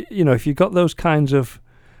you got those kinds of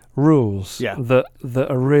rules that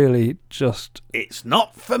are really just... It's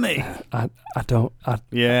not for me. I don't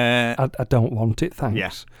want it,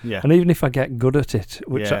 thanks. Yeah. And even if I get good at it,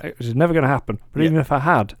 which is never going to happen, but even if I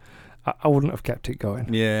had, I wouldn't have kept it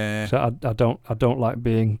going. Yeah. So I don't like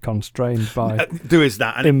being constrained by There is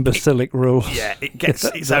that. And imbecilic rules. it gets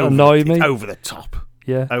it's that over, annoy me. It's over the top.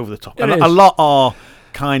 Yeah. Over the top. It And is. a lot are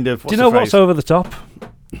kind of. Do you know what's over the top?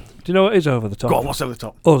 Do you know what is over the top? Go on, what's over the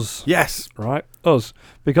top? Us. Yes. Right? Us.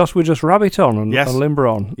 Because we just rabbit on and, Yes. and limber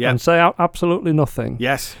on Yeah. and say absolutely nothing.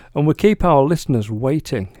 Yes. And we keep our listeners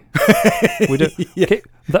waiting. We do. Yeah.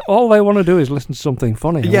 All they want to do is listen to something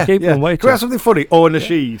funny. And we keep them waiting. Can we have something funny or a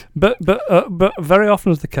nasheed? But very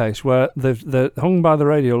often is the case where they're hung by the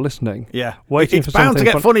radio listening, Yeah. waiting It's for bound something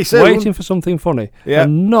to get funny soon. waiting for something funny, Yeah.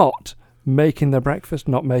 and not making their breakfast,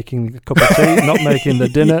 not making a cup of tea, not making the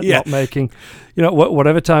dinner, Yeah. not making,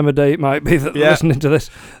 whatever time of day it might be that they're Yeah. listening to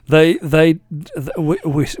this. We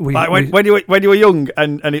Like when you were young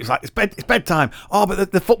and it's like it's bedtime. Oh,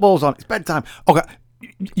 but the football's on. It's bedtime. Okay,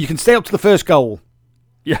 you can stay up to the first goal.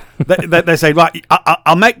 yeah. They say right.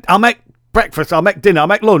 I'll make breakfast. I'll make dinner. I'll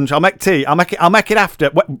make lunch. I'll make tea. I'll make it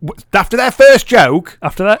after their first joke.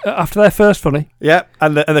 After their first funny, Yeah,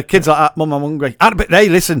 and the kids are like, Mum, I'm hungry. But they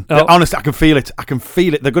listen. Oh. Honestly, I can feel it.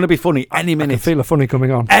 They're going to be funny any I minute. feel a funny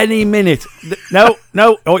coming on. Any minute. No.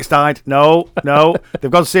 Oh, it's died. No.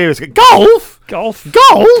 They've gone serious. Golf.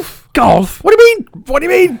 Golf. What do you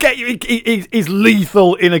mean? He's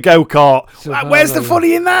lethal in a go-kart. Where's the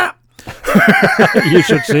funny in that? You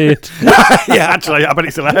should see it. Yeah, actually, I bet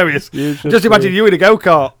it's hilarious. You should Just imagine see you in a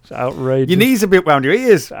go-kart. It's outrageous. Your knees a bit round your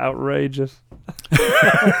ears. Outrageous.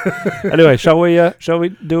 Anyway, shall we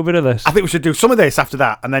do a bit of this? I think we should do some of this after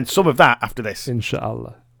that, and then some of that after this.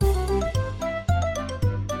 Inshallah.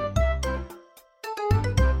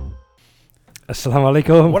 Assalamu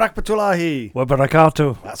alaikum Wa rahmatullahi. wa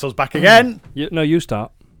barakatuh. That's us back again. You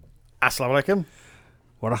start. Assalamu alaikum.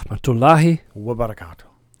 Wa rahmatullahi. Wa barakatuh.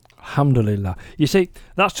 Alhamdulillah. You see,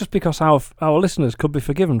 that's just because our listeners could be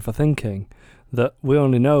forgiven for thinking that we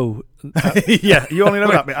only know. Yeah, you only know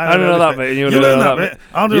that bit. I don't know that bit. And you learn know that bit.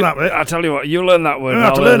 I'll do that bit. I tell you what, you learn that word. We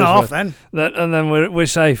have to I'll learn this half word. then. And then we're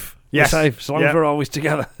safe. Yes. We're safe as long as Yeah. we're always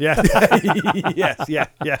together. Yeah. Yes. Yeah.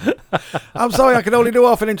 I'm sorry, I can only do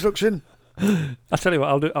half an introduction. I tell you what,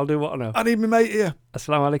 I'll do what I know. I need my mate here.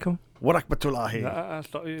 Assalamu alaikum. Wa rahmatullahi.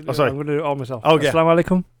 Stop you. Oh, sorry. I'm going to do it all myself. Oh, yeah. Assalamu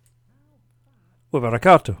alaikum wa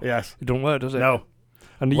barakatuh. Yes. It don't work, does it? No.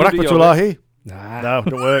 And Wa you do your bit. rahmatullahi. Nah. No,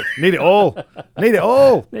 don't work. Need it all. Need it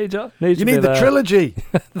all. Needs You to be need the there. trilogy.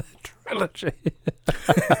 Trilogy.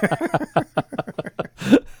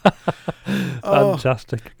 Oh.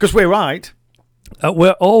 Fantastic. Because we're right.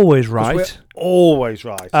 We're always 'Cause right. We're always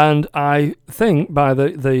right. And I think by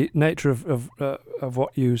the nature of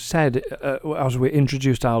what you said as we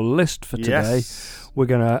introduced our list for today, Yes. we're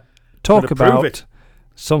going to talk Gonna prove about it.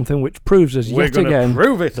 something which proves us We're yet going to again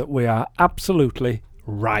prove it. that we are absolutely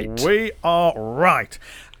right. We are right.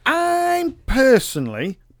 I'm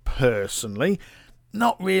personally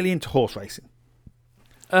not really into horse racing.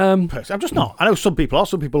 I'm just not. I know some people are.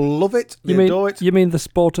 Some people love it. They adore it. You mean the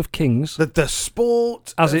sport of kings? The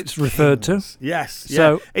sport As of it's referred to? kings. Yes.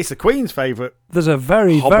 So- Yeah. It's the Queen's favourite. There's a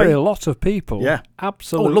very, Hobby. very lot of people Yeah.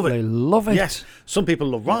 absolutely love it. Yes. Some people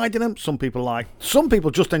love riding them. Some people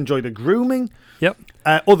just enjoy the grooming. Yep.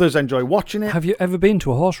 Others enjoy watching it. Have you ever been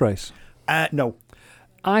to a horse race? No.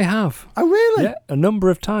 I have. Oh, really? Yeah, a number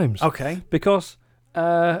of times. Okay. Because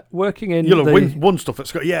working in You'll the have won stuff at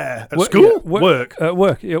school. Yeah. At Wo- school?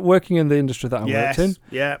 yeah, working in the industry that I Yes. worked in.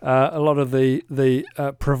 Yeah. A lot of the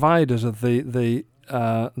providers of the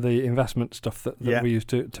investment stuff that Yeah. we used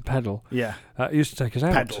to peddle Yeah. used to take us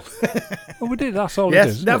out. Pedal. Well, we did. That's all Yes, it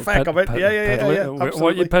is. no, isn't it? fair comment. Yeah, peddling. What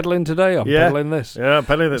absolutely. you peddling today? I'm Yeah. peddling this. Yeah,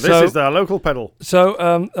 pedaling. This So- is our local pedal. So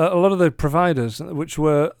a lot of the providers, which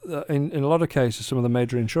were in a lot of cases some of the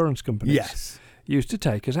major insurance companies, Yes. used to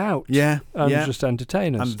take us out Yeah. and yeah. just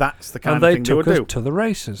entertain us. And that's the kind And of they thing they would took us do. to the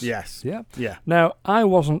races. Yes. Yeah. Yeah. Now, I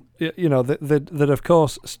wasn't, that of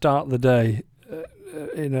course start the day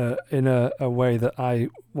in a way that I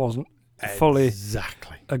wasn't fully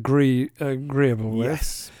Exactly. agreeable with.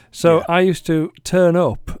 Yes. So Yeah. I used to turn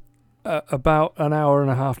up about an hour and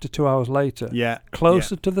a half to 2 hours later, Yeah.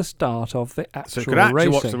 closer to the start of the So actual you could actually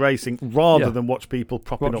racing. watch the racing rather Yeah. than watch people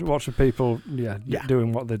propping up. Watch the people, Yeah.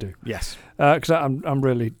 doing what they do. Yes. Because I'm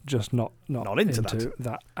really just not into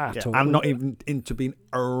that at Yeah. all. I'm not even into being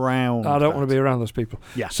around. I don't want to be around those people.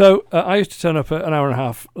 Yeah. So I used to turn up an hour and a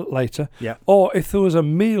half later. Yeah. Or if there was a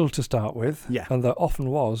meal to start with, Yeah. and there often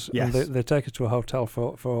was, Yes. and they take us to a hotel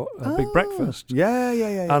for a big breakfast, Yeah.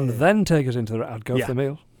 and then take us into I'd go Yeah. for the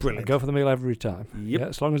meal. Brilliant. I go for the meal every time. Yep. Yeah,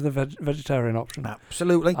 as long as the vegetarian option.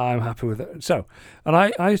 Absolutely. I'm happy with it. So, and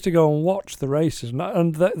I used to go and watch the races,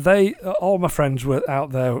 and they all my friends were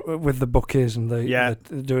out there with the bookies and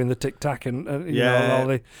doing the tic tac and you know, and all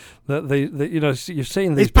the you know, you've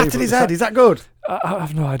seen these. He's patted people. his head. Is that good? I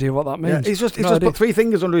have no idea what that Yeah, means. he's just No idea. put 3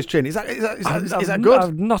 fingers under his chin. Is that I've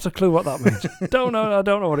good? not a clue what that means. I don't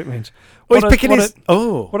know what it means. Oh, he's What I- picking what his.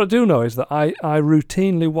 Oh, What I do know is that I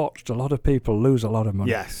routinely watched a lot of people lose a lot of money.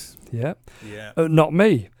 yes. Yeah. Yeah. Not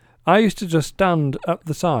me. I used to just stand at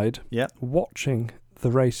the side Yeah. watching the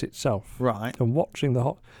race itself Right. and watching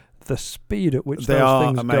the speed at which They those are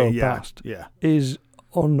things go amazing. Yeah. past Yeah. is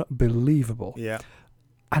unbelievable. Yeah.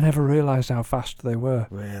 I never realised how fast they were.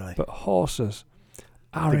 Really. But horses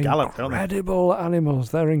are They gallop, don't they? incredible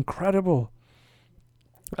animals. They're incredible.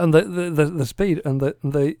 And the speed and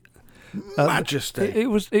the Majesty. it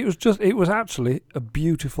was actually a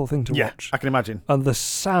beautiful thing to Yeah, watch. I can imagine. And the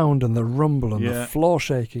sound and the rumble and Yeah. the floor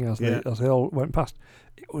shaking as Yeah. they all went past.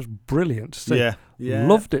 It was brilliant to see. Yeah. Yeah.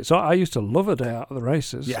 Loved it. So I used to love a day out of the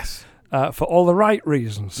races. Yes. For all the right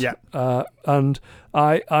reasons. Yeah. And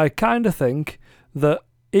I kind of think that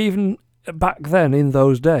even back then in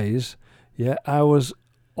those days, yeah, I was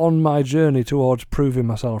on my journey towards proving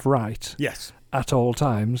myself right Yes. at all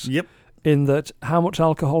times. Yep. In that, how much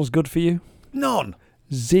alcohol is good for you? None.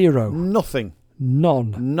 0. Nothing.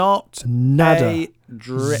 None. Not Nada. a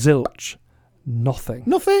drip. Zilch. Nothing.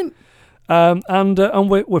 Nothing. And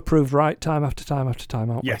we're proved right time after time after time,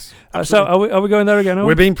 aren't we? Yes. So absolutely. are we going there again? Are we?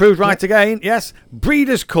 We're being proved right again. Yes.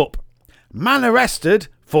 Breeders' Cup. Man arrested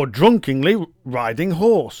for drunkenly riding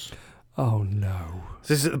horse. Oh no.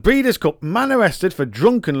 This is the Breeders' Cup. Man arrested for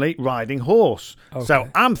drunkenly riding horse. So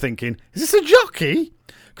Okay. I'm thinking, is this a jockey?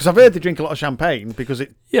 Because I've heard they drink a lot of champagne because they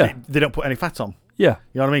don't put any fat on. Yeah.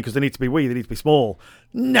 You know what I mean? Because they need to be wee, they need to be small.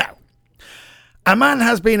 No. A man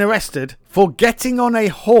has been arrested for getting on a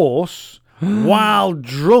horse while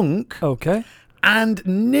drunk Okay. and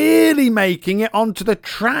nearly making it onto the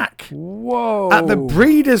track Whoa. at the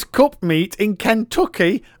Breeders' Cup meet in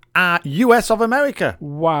Kentucky, US of America.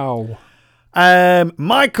 Wow.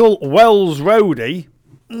 Michael Wells Rohde,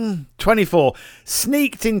 24,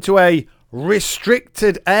 sneaked into a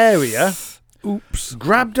restricted area, Oops.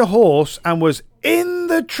 grabbed a horse and was in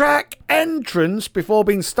the track entrance before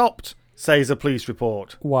being stopped, says a police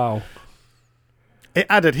report. Wow. It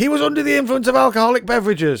added, he was under the influence of alcoholic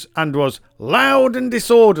beverages and was loud and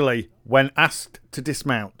disorderly when asked to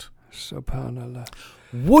dismount. Subhanallah.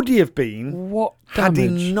 Would he have been What had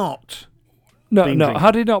damage? he not? No. been drinking?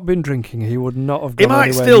 Had he not been drinking, he would not have He gone might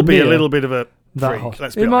anywhere still be a near little bit of a that freak, horse.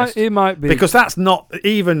 let's be honest. He might be. Because that's not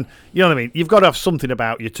even, you know what I mean? You've got to have something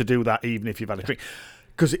about you to do that, even if you've had a drink.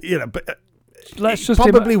 Because, you know, but let's he just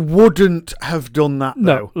probably wouldn't have done that,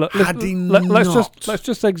 though, no. had he let's not. let's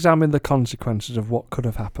just examine the consequences of what could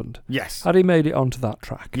have happened. Yes. Had he made it onto that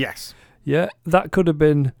track? Yes. Yeah, that could have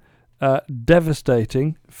been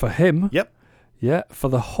devastating for him. Yep. Yeah, for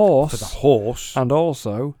the horse. For the horse. And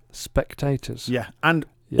also spectators. Yeah. And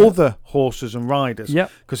Yeah. other horses and riders. Yep.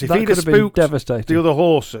 Because if that he'd could have have been spooked devastating. the other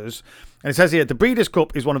horses, and it says here, the Breeders'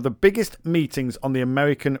 Cup is one of the biggest meetings on the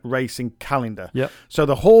American racing calendar. Yep. So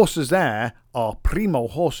the horses there are primo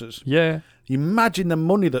horses. Yeah. Imagine the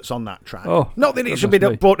money that's on that track. Oh, Not that it should be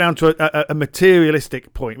goodness me. brought down to a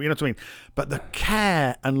materialistic point, you know what I mean? But the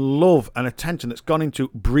care and love and attention that's gone into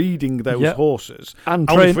breeding those Yep. horses. And,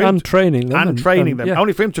 Only for him to- training them. and training them. Yeah.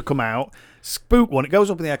 Only for him to come out, spook one, it goes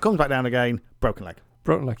up in the air, comes back down again, broken leg.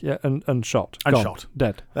 Broken leg, yeah, and shot. And Gone. shot.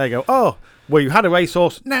 Dead. There you go. Oh, well, you had a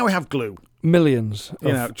racehorse, now we have glue. Millions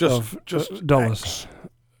You know, just dollars.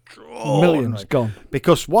 extraordinary. Millions gone.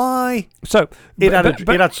 Because why? So, It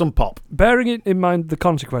but had some pop. bearing it in mind the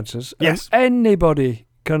consequences, Yes. anybody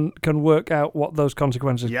can work out what those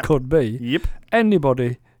consequences Yep. could be. Yep.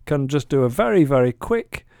 Anybody can just do a very, very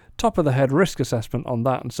quick top-of-the-head risk assessment on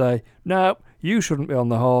that and say, no, you shouldn't be on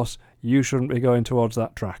the horse, you shouldn't be going towards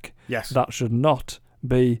that track. Yes. That should not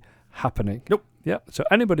be happening. Nope. Yeah, so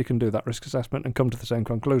anybody can do that risk assessment and come to the same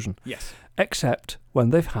conclusion, Yes. except when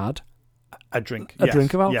they've had, A drink. A yes.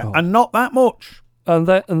 drink of alcohol. Yeah. And not that much. and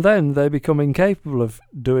then they become incapable of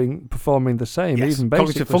performing the same, Yes, even basic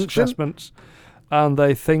cognitive risk function. assessments, and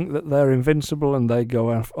they think that they're invincible, and they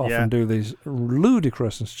go off Yeah. and do these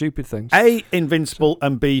ludicrous and stupid things. A, invincible,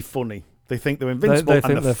 and B, funny. They think they're invincible they think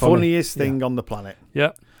and the they're funny. funniest Yeah. thing on the planet.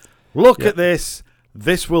 Yeah. Look Yeah. at this.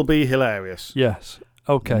 This will be hilarious. Yes.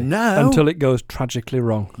 Okay. No. Until it goes tragically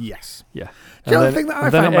wrong. Yes. Yeah. The And other then- thing that I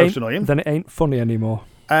and then found it most ain't- annoying, Then it ain't funny anymore.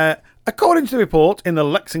 according to the report in the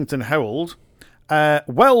Lexington Herald,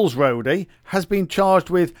 Wells Rohde has been charged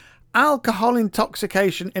with alcohol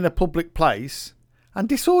intoxication in a public place and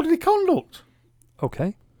disorderly conduct.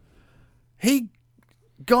 Okay. He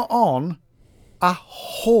got on a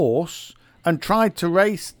horse and tried to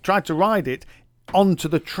ride it onto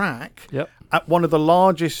the track Yep. at one of the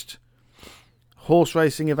largest horse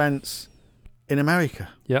racing events in America.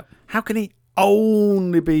 Yep. How can he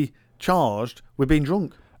only be charged with being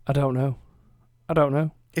drunk? I don't know.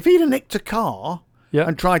 If he'd have nicked a car Yep.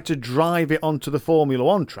 and tried to drive it onto the Formula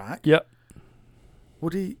One track, Yep.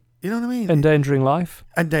 would he? You know what I mean? Endangering life.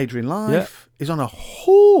 Endangering life. Yeah. He's on a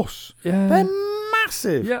horse. Yeah. They're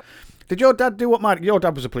massive. Yep. Did your dad do what your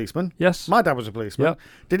dad was a policeman? Yes. My dad was a policeman. Yep.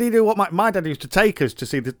 Did he do what my dad used to take us to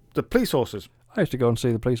see the police horses? I used to go and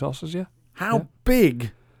see the police horses, yeah. How Yeah.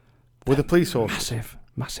 big were the police horses?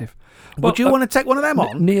 Massive. Would you want to take one of them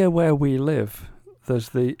on? Near where we live, there's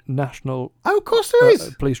the National Oh, of course there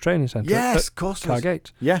is. Police Training Centre Yes, at of course there is.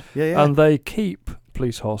 Cargate. Yeah. And they keep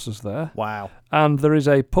police horses there. Wow. And there is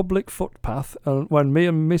a public footpath. And when me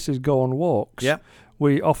and Mrs. go on walks, Yeah.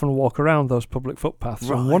 we often walk around those public footpaths.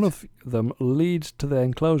 And Right. one of them leads to the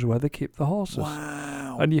enclosure where they keep the horses.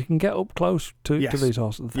 Wow. And you can get up close to Yes. these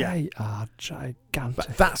horses. Yeah. They are gigantic.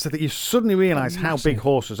 But that's the thing. You suddenly realise how big Massive.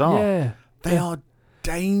 horses are. Yeah. They Yeah. are And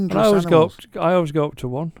dangerous I always go animals. up to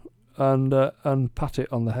one and pat it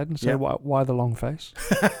on the head and say, Yeah. why the long face?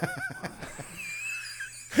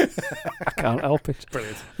 I can't help it.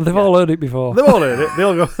 Brilliant. They've all heard it before. They've all heard it. They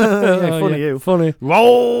all go, yeah, Oh, funny yeah, you. Funny.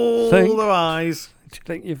 Roll Think- their eyes. Do you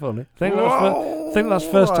think you're funny? Think that's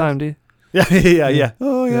first time, do you? Yeah.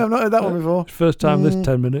 Oh, yeah, I've not heard that one before. First time this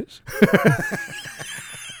 10 minutes.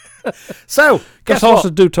 So, Because guess horses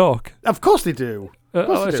what? do talk. Of course they do.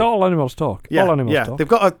 course they It's do. all animals talk. Yeah, All animals yeah. talk. They've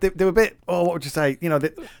got they were a bit, what would you say? You know,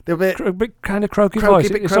 they were a bit, A bit kind of croaky, Croaky,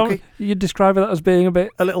 voice. bit It's croaky. you describe it as being a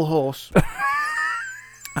bit... a little horse.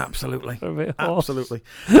 Absolutely. A bit hoarse. Absolutely.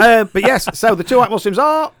 But yes, so the two white Muslims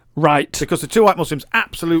are, Right. because the two white Muslims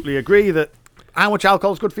absolutely agree that how much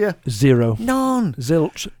alcohol is good for you? 0. None.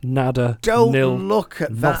 Zilch, nada, Don't nil. look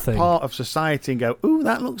at nothing. that part of society and go, ooh,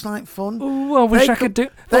 that looks like fun. Ooh, I wish They I could do...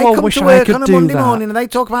 They oh, I come wish to I work could on a do Monday that. morning and they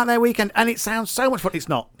talk about their weekend and it sounds so much fun. It's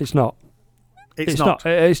not. It's not. It's not.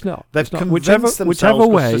 It's not. They've It's not. convinced Whichever themselves because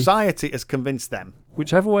way, society has convinced them.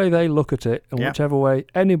 whichever way they look at it, and Yeah. whichever way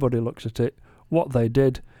anybody looks at it, what they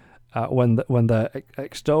did when they're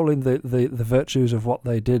extolling the virtues of what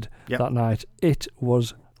they did Yep. that night, it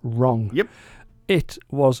was wrong. Yep. It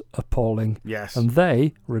was appalling, Yes. and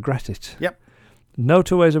they regret it. Yep. No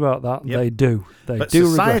two ways about that. Yep. They do. They But do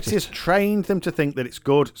regret society has it. trained them to think that it's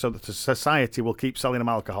good so that the society will keep selling them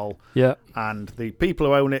alcohol. Yeah. And the people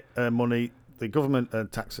who own it earn money, the government earn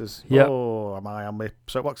taxes. Yep. Oh, am I on my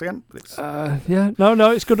soapbox again? It's, Yeah.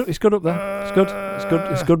 No. It's good. It's good up there. It's good. It's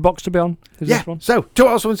good. It's a good box to be on. Is yeah. this one? So, two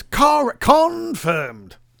Osmonds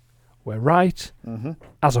confirmed. We're right,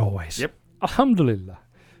 as always. Yep. Alhamdulillah.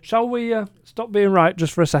 Shall we stop being right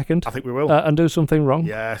just for a second I think we will. and do something wrong?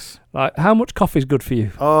 Yes. Like, how much coffee's good for you?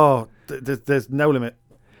 Oh, there's no limit,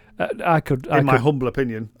 I could humble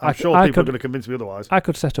opinion. I'm I sure could- people are going to convince me otherwise. I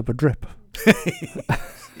could set up a drip.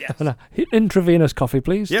 Yes. Intravenous coffee,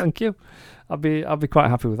 please. Yep. Thank you. I'll be quite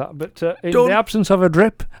happy with that. But in Done. the absence of a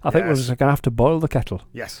drip, I think we're Yes. just going to have to boil the kettle.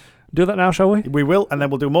 Yes. Do that now, shall we? We will, and then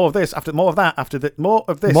we'll do more of this after more of that after the more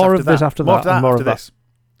of this More after of this that. after more that, of that and more after of that.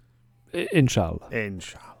 this. Inshallah.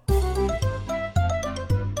 Inshallah.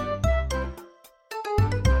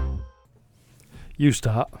 You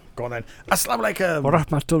start. Go on then. Assalamu alaikum Wa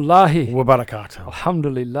rahmatullahi. wa barakatuh.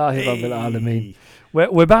 Alhamdulillahi Rabbil Alameen.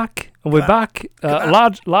 We're back, and we're back.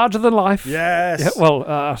 Larger than life. Yes. Yeah, well,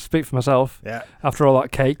 I speak for myself. Yeah. After all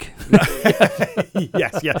that cake.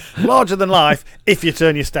 Yes. Yeah. Larger than life. If you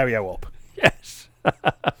turn your stereo up, Yes.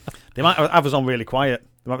 they might have us on really quiet.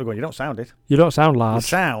 They might be going. You don't sound it. You don't sound You large.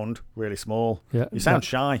 sound really small. Yeah. You sound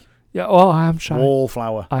shy. Yeah. Oh, I am shy.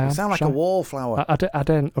 Wallflower. I You am sound like shy. a wallflower. I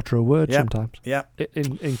don't utter a word Yeah. sometimes Yeah.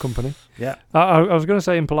 in company. Yeah. I was going to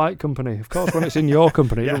say in polite company. Of course, when it's in your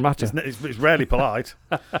company, it Yeah. doesn't matter. It's rarely polite.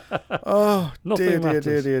 Oh, Nothing dear,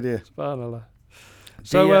 matters. dear. Subhanallah.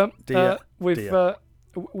 So Dear.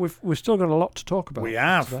 we've still got a lot to talk about. We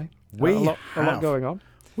have. today. We a lot have. going on.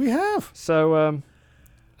 We have. So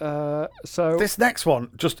This next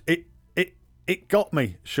one just it got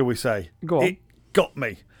me, shall we say? Go on. It got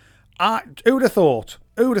me. Who'd have thought?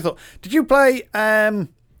 Did you play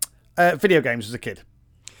video games as a kid?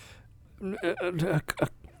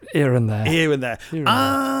 here and there. Here and there. Here and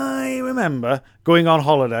I remember going on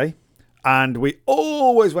holiday, and we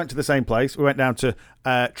always went to the same place. We went down to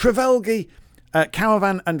Trevelgy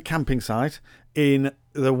Caravan and Camping Site in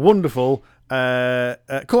the wonderful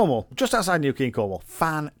Cornwall, just outside Newquay in Cornwall.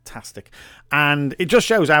 Fantastic. And it just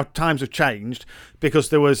shows how times have changed, because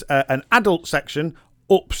there was an adult section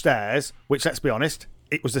upstairs, which, let's be honest,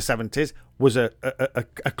 it was the 70s, was a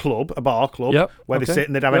club, a bar club, where they sit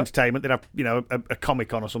and they'd have entertainment. They'd have, a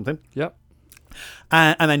comic on or something. Yep.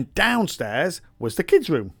 And then downstairs was the kids'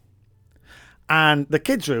 room. And the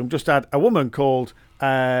kids' room just had a woman called,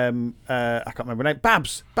 I can't remember her name,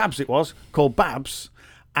 Babs it was, called Babs.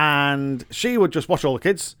 And she would just watch all the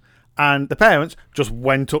kids. And the parents just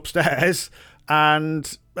went upstairs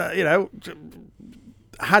and,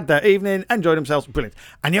 had their evening, enjoyed themselves. Brilliant.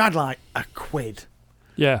 And you had like a quid.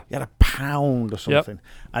 Yeah. You had £1 or something. Yep.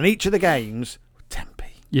 And each of the games were 10p.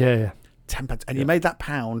 Yeah. 10 pence. And you made that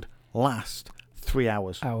 £1 last 3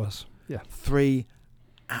 hours. Yeah. 3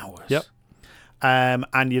 hours. Yep.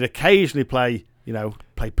 And you'd occasionally play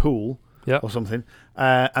pool or something.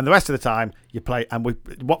 And the rest of the time you play. And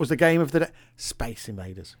what was the game of the day? Space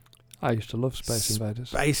Invaders. I used to love Space Invaders.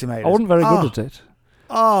 Space Invaders. I wasn't very good at it.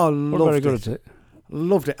 Oh, loved it.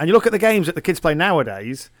 Loved it. And you look at the games that the kids play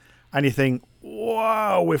nowadays, and you think,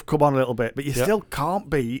 whoa, we've come on a little bit. But you still can't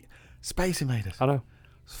beat Space Invaders. I know.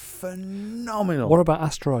 Phenomenal. What about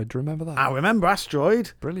Asteroid? Do you remember that? I remember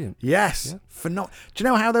Asteroid. Brilliant. Yes. Yeah. Do you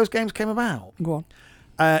know how those games came about? Go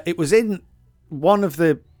on. It was in one of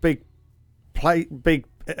the big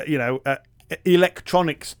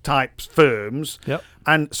electronics type firms. Yep.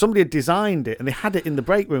 And somebody had designed it, and they had it in the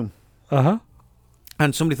break room. Uh-huh.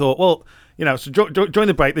 And somebody thought, well, so during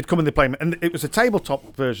the break, they'd come and they'd play, and it was the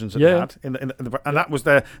tabletop versions that they had, and that was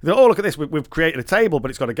their. Oh, look at this! We've created a table, but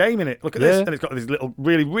it's got a game in it. Look at this, and it's got these little,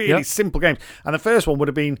 really, really simple games. And the first one would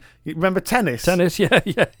have been, you remember tennis? Tennis, yeah.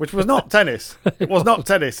 Which was not tennis. It was not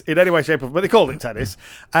tennis in any way, shape, or form, but they called it tennis.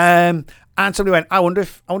 And somebody went, I wonder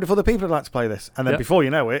if other people would like to play this. And then before you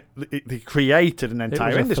know it, they created an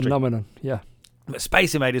entire industry. Phenomenon, yeah. But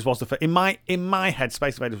Space Invaders was the first. In my head,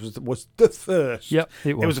 Space Invaders was the first. Yep,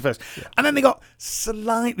 it was. It was the first. Yeah. And then they got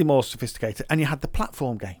slightly more sophisticated, and you had the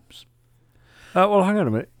platform games. Well, hang on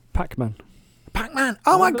a minute. Pac-Man. Pac-Man.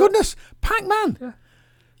 Oh, my goodness. Pac-Man. Yeah.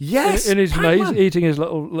 Yes. In his maze, eating his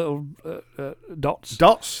little dots.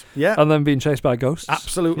 Dots, yeah. And then being chased by ghosts.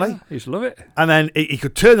 Absolutely. Yeah, I used to love it. And then he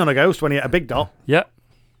could turn on a ghost when he had a big dot. Yeah.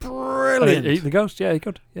 Brilliant. Eat the ghost, yeah, he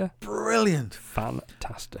could, yeah. Brilliant.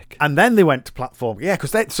 Fantastic. And then they went to platform, because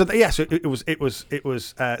so it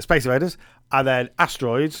was Space Invaders, and then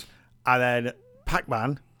Asteroids, and then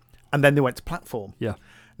Pac-Man, and then they went to platform. Yeah.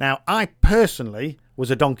 Now, I personally was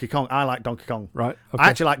a Donkey Kong. I like Donkey Kong. Right. Okay. I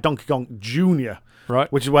actually like Donkey Kong Jr.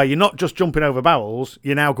 Right. Which is where you're not just jumping over barrels,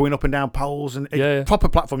 you're now going up and down poles and proper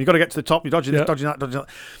platform. You've got to get to the top. You're dodging this, dodging that,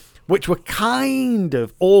 which were kind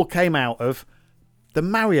of all came out of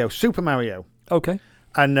the Super Mario. Okay.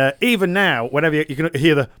 And even now, whenever you can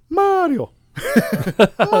hear the Mario.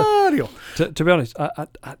 Mario. To be honest, I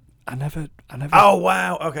never. Oh,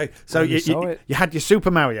 wow. Okay. So you had your Super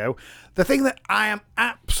Mario. The thing that I am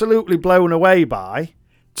absolutely blown away by,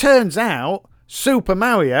 turns out Super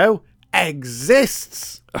Mario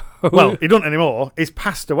exists. Well, he doesn't anymore. He's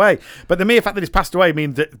passed away. But the mere fact that he's passed away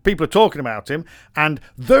means that people are talking about him. And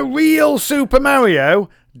the real Super Mario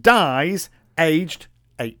dies aged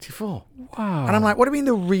 84. Wow. And I'm like, what do you mean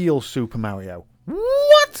the real Super Mario?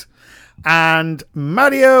 What? And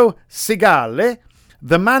Mario Segale,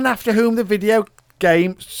 the man after whom the video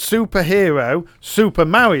game superhero Super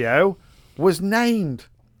Mario was named,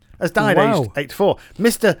 has died aged 84.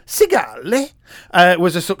 Mr. Segale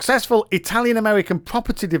was a successful Italian-American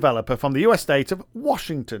property developer from the US state of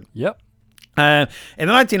Washington. Yep. In the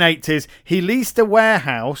 1980s, he leased a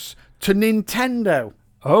warehouse to Nintendo.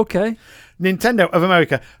 Okay. Nintendo of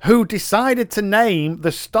America, who decided to name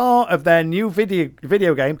the star of their new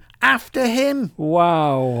video game after him.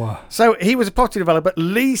 Wow. So he was a property developer,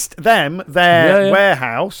 leased them their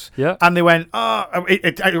warehouse, and they went, in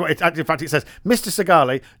fact, it says, Mr.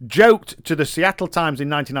 Segale joked to the Seattle Times in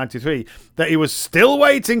 1993 that he was still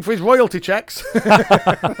waiting for his royalty checks.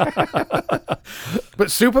 But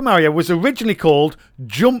Super Mario was originally called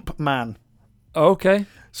Jumpman. Okay.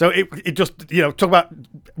 So it just, talk about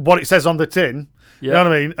what it says on the tin. Yeah. You know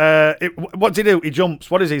what I mean? What does he do? He jumps.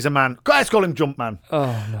 What is he? He's a man. Let's call him Jumpman.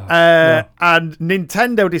 Oh, no. And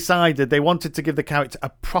Nintendo decided they wanted to give the character a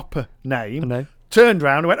proper name. No. Turned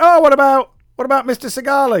around and went, oh, what about Mr.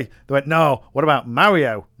 Segale? They went, no. What about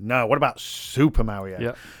Mario? No. What about Super Mario?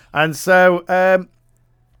 Yeah. And so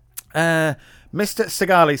Mr.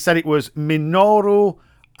 Segale said it was Minoru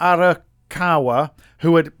Arakawa,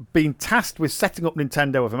 who had been tasked with setting up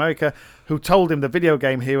Nintendo of America, who told him the video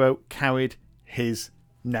game hero carried his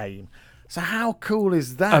name. So how cool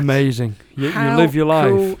is that? Amazing. You How live your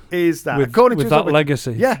life cool is that? with, according with to that his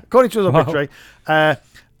legacy. Yeah, according to his obituary, Mr.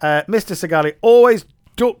 Segali always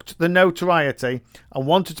ducked the notoriety and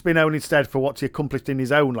wanted to be known instead for what he accomplished in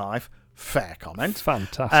his own life. Fair comment.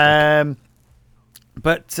 Fantastic.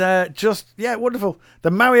 Wonderful.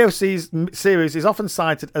 The Mario series is often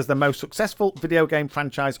cited as the most successful video game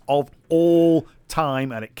franchise of all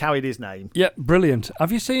time, and it carried his name. Yeah, brilliant.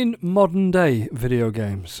 Have you seen modern day video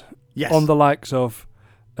games? Yes. On the likes of,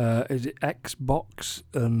 is it Xbox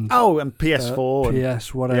and and PS4 and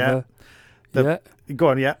PS, whatever. Yeah. Go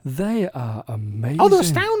on, yeah. They are amazing. Oh, they're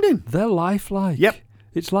astounding. They're lifelike. Yep.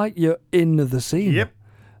 It's like you're in the scene. Yep.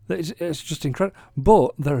 It's just incredible.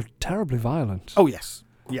 But they're terribly violent. Oh, yes.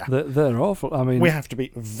 Yeah. They're awful. I mean, we have to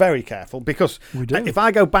be very careful because we do. If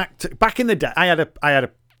I go back in the day, I had a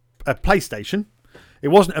PlayStation. It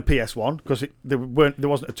wasn't a PS1 because there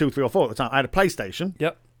wasn't a 2, 3, or 4 at the time. I had a PlayStation.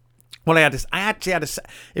 Yep. Well, I actually had a.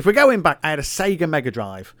 If we're going back, I had a Sega Mega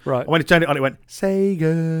Drive. Right. And when you turned it on, it went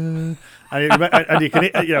Sega, and you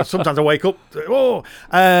can, sometimes I wake up,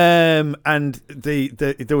 and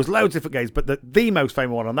there was loads of different games, but the most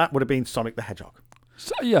famous one on that would have been Sonic the Hedgehog.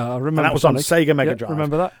 So, yeah, I remember. And that was Sonic. on Sega Mega Drive.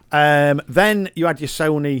 Remember that? Then you had your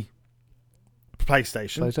Sony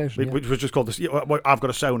PlayStation, yeah. which was just called I've got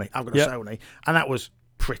a Sony, Sony, and that was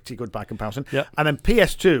pretty good by comparison. Yeah. And then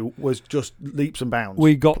PS2 was just leaps and bounds.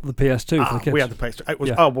 We got the PS2 for the kids. We had the PS2. It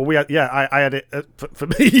was Yeah. I had it for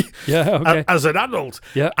me. Yeah, okay. As an adult.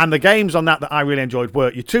 Yeah. And the games on that I really enjoyed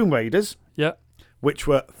were your Tomb Raiders. Yeah. Which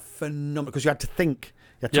were phenomenal because you had to think,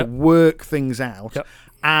 you had Yeah. to work things out. Yeah.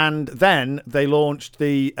 And then they launched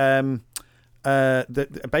the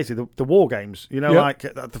war games. Like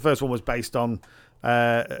the first one was based on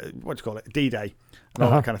what do you call it, D-Day. And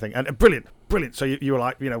all that kind of thing. And brilliant. So you were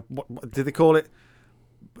like, what did they call it?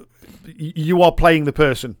 You are playing the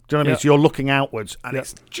person. Do you know what I mean? So you're looking outwards, and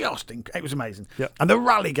it's just it was amazing. Yeah. And the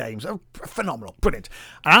rally games are phenomenal, brilliant.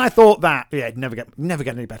 And I thought that it'd never get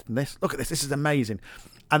any better than this. Look at this. This is amazing.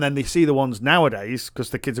 And then they see the ones nowadays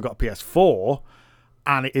because the kids have got a PS4,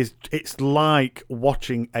 and it's like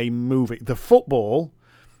watching a movie. The football.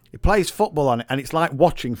 It plays football on it, and it's like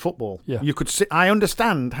watching football. Yeah. You could sit. I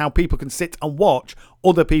understand how people can sit and watch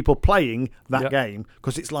other people playing that game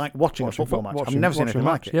because it's like watching a football match. I've never seen anything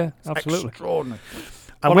like it. Yeah, it's absolutely extraordinary.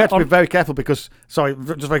 And we have to be very careful because,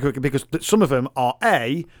 just very quickly, because some of them are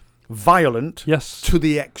violent, yes, to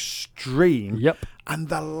the extreme. Yep. And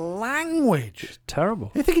the language, it's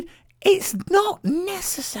terrible. You're thinking it's not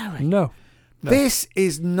necessary. No. This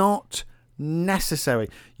is not necessary.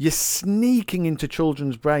 You're sneaking into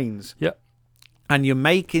children's brains. Yeah. And you're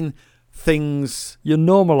making things. You're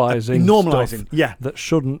normalising stuff that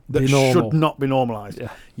shouldn't that be normal. should not be normalised. Yeah.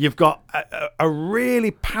 You've got a really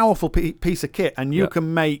powerful piece of kit, and you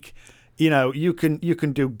can make, you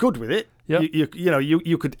can do good with it. Yeah.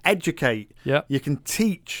 You could educate. Yeah. You can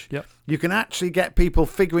teach. Yeah. You can actually get people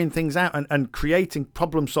figuring things out and creating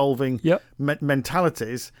problem-solving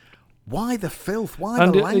mentalities. Why the filth? Why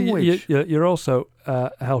the language? You're also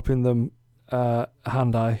helping them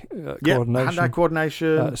hand-eye coordination. Hand-eye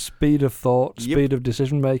coordination. Speed of thought, speed of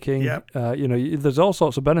decision-making. Yep. There's all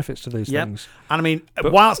sorts of benefits to these things. And I mean,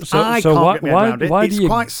 whilst I can't get my head around it, it's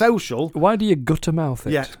quite social. Why do you gutter-mouth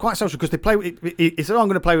it? Yeah, it's quite social because they play. He said, "I'm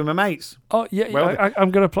going to play with my mates." Oh yeah,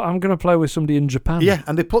 I'm going to play with somebody in Japan. Yeah,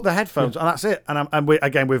 and they put their headphones, and that's it. And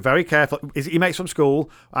we're very careful. He mates from school,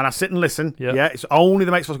 and I sit and listen. Yeah, it's only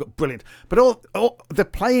the mates from school. Brilliant. But all they're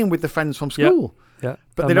playing with the friends from school. Yeah,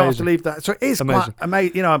 but they don't have to leave that. So it is quite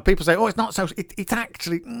amazing. And people say, "Oh, it's not social." It's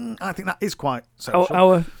actually, I think that is quite social.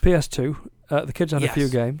 Our PS2, the kids had a few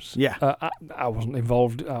games. Yeah, I wasn't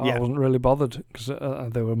involved. I wasn't really bothered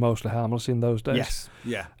because they were mostly harmless in those days. Yes,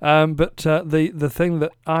 yeah. But the thing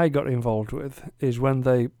that I got involved with is when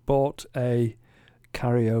they bought a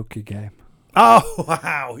karaoke game. Oh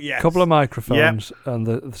wow! Yes. A couple of microphones and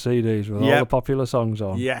the CDs with all the popular songs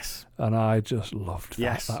on. Yes. And I just loved that.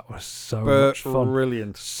 Yes. That was so much fun.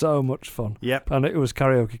 Brilliant. So much fun. Yep. And it was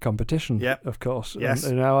karaoke competition. Yep. Of course. Yes.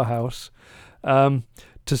 In our house. To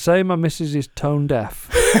say my missus is tone deaf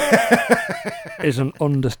is an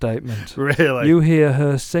understatement. Really? You hear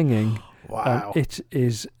her singing. Wow. And it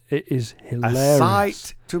is hilarious. A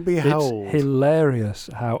sight to behold. It's hilarious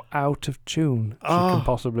how out of tune she can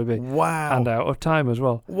possibly be. Wow. And out of time as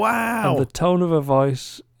well. Wow. And the tone of her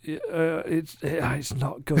voice, it's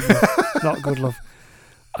not good. It's not good, love.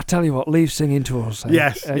 I tell you what, leave singing to us.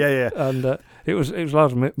 Yes, yeah. And it was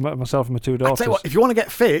loud. Myself and my two daughters. I tell you what, if you want to get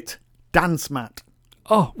fit, dance mat.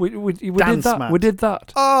 Oh, we did Dance that. mat. We did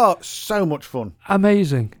that. Oh, so much fun.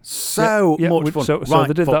 Amazing. So much fun. So right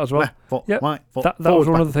they did foot, that as well. Left foot, Yep. right foot, That was forward,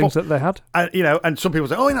 one back, of the things foot. that they had. And some people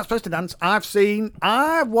say, oh, you're not supposed to dance.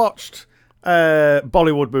 I've watched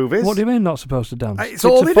Bollywood movies. What do you mean not supposed to dance? It's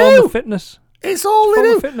all a they form do. of fitness. It's all Form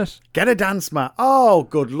they of do. fitness. Get a dance mat. Oh,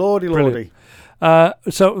 good lordy, lordy.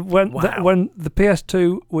 So when Wow. when the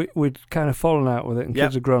PS2 we'd kind of fallen out with it and Yep.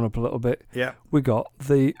 kids had grown up a little bit. Yeah. We got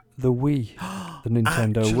the Wii, the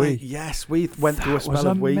Nintendo Actually, Wii. yes, we went through a That was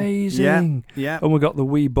spell of Wii. amazing. Yeah. And we got the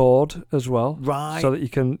Wii board as well, Right. so that you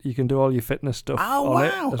can do all your fitness stuff Oh, on wow.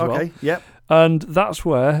 it as Okay. well. Yep. And that's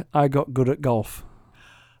where I got good at golf.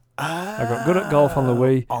 I got good at golf on the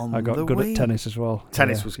Wii. On I got the good Wii. at tennis as well.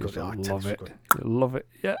 Tennis Yeah, was good. you Oh, love tennis was it. good. You love it.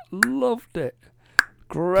 Yeah, loved it.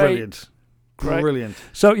 Great. Brilliant. Great. Brilliant.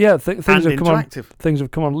 So yeah, things And have come on. interactive. Things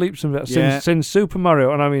have come on leaps and bounds Yeah. since Super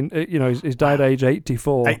Mario, and I mean, he's died age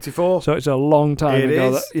 84. 84. So it's a long time It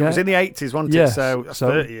ago. is. It was in the 80s, wasn't Yes. it? So that's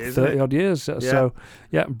 30 years, isn't 30 it? odd years. So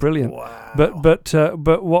yeah, brilliant. Wow.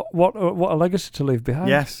 But what a legacy to leave behind.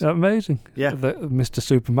 Yes. Amazing. Yeah. Mr.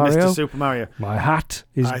 Super Mario. Mr. Super Mario. My hat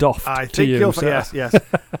is doffed I to think you. you'll sir. yes.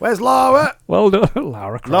 Where's Laura? Well done,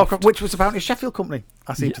 Lara Croft. Laura Croft, which was apparently a Sheffield company,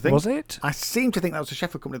 I seem to think. Was it I seem to think that was a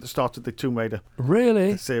Sheffield company that started the Tomb Raider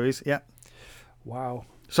really? series. Yeah. Wow.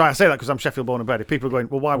 Sorry, I say that because I'm Sheffield born and bred. If people are going,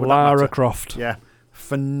 well, why would that Lara matter? Croft. Yeah.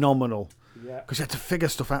 Phenomenal. Yeah. Because you had to figure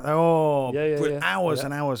stuff out there. Oh, Yeah. hours Yeah.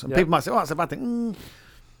 and hours. And Yeah. people might say, oh, that's a bad thing.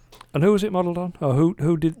 And who was it modelled on? Or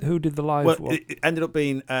who did the live Well, one? it ended up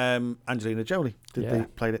being Angelina Jolie. They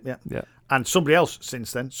played it? Yeah. Yeah. And somebody else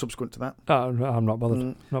since then, subsequent to that. Oh, I'm not bothered.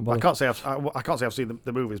 Not I bothered. can't say I've seen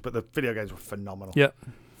the movies, but the video games were phenomenal. Yeah.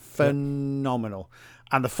 Phenomenal.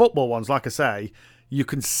 And the football ones, like I say, you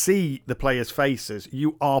can see the players' faces.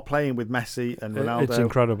 You are playing with Messi and Ronaldo. It's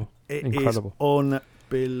incredible. It Incredible. is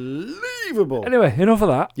unbelievable. Anyway, enough of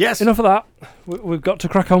that. Yes. Enough of that. We've got to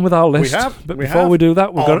crack on with our list. have, But we before have. we do that,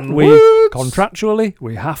 Onwards. contractually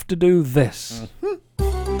we have to do this.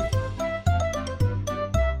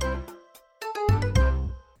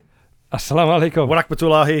 Assalamu alaikum. Wa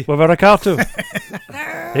rahmatullahi. Wa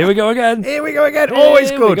barakatuh. Here we go again. Here we go again. Always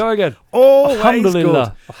Here good. we go again. Always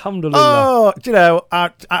Alhamdulillah. good. Alhamdulillah. Oh, do you know,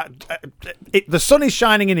 the sun is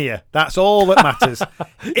shining in here. That's all that matters.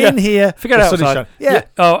 In here, Forget the sun is outside. shining. Yeah.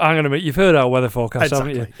 Oh, hang on a minute. You've heard our weather forecast,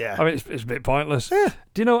 Exactly, haven't you? yeah. I mean, it's a bit pointless. Yeah.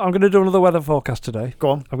 Do you know, I'm going to do another weather forecast today. Go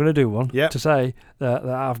on. I'm going to do one Yep. to say that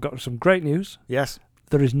I've got some great news. Yes.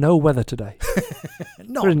 There is no weather today.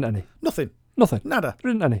 No. There isn't any. Nothing. Nothing. Nada. There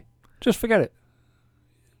isn't any. Just forget it.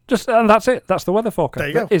 And that's it. That's the weather forecast. There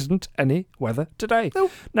you go. There isn't any weather today.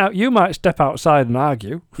 Nope. Now, you might step outside and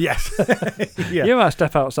argue. Yes. Yeah. You might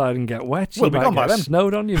step outside and get wet. We'll you be might gone get by then.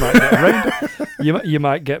 snowed on. You might get rained. You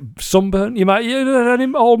might get sunburnt.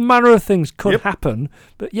 All manner of things could Yep. happen.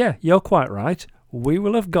 But yeah, you're quite right. We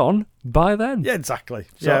will have gone by then. Yeah, exactly.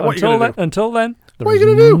 So yeah, what are you going to do? until then, there What are is you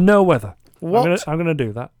gonna do? no weather. What? I'm going to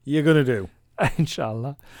do that. You're going to do?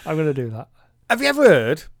 Inshallah. I'm going to do that. Have you ever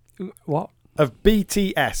heard What? of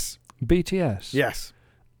BTS? BTS? Yes.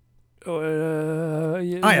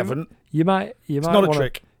 I I haven't. You might. It's not a wanna,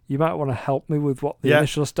 trick. You might want to help me with what the Yeah.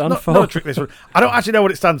 initials stand Not, for. not a trick, this one. I don't actually know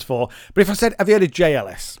what it stands for, but if I said, have you heard of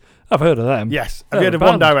JLS? I've heard of them. Yes. Have They're you heard a of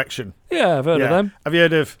One band. Direction? Yeah, I've heard Yeah. of them. Have you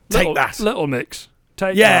heard of Take Little, That? Little Mix.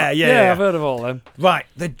 Take Yeah, That. yeah. I've heard of all them. Right.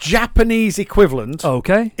 The Japanese equivalent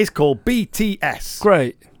Okay. is called BTS.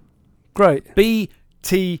 Great.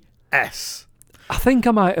 BTS. I think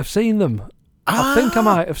I might have seen them. I think I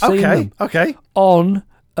might have seen them Okay. on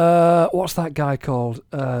what's that guy called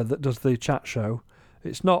that does the chat show?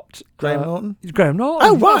 It's not Graham Norton? It's Graham Norton.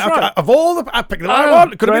 Oh, right. That's Okay. Of all the... I picked the right Oh, one.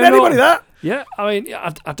 Could have been Graham anybody, Norton. that. Yeah, I mean,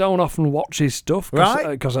 I don't often watch his stuff Right.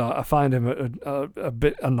 because I find him a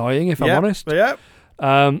bit annoying, if I'm Yeah, honest. Yeah.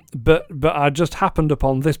 But I just happened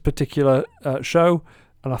upon this particular show,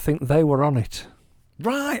 and I think they were on it.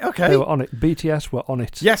 Right, They okay. were on it. BTS were on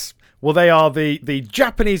it. Yes. Well, they are the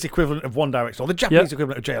Japanese equivalent of One Direction, or the Japanese Yep.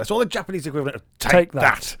 equivalent of JLS, or the Japanese equivalent of Take Take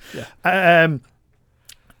That. That.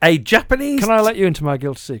 A Japanese... Can I let you into my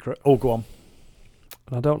guilty secret? Oh, go on.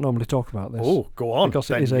 And I don't normally talk about this. Oh, go on. Because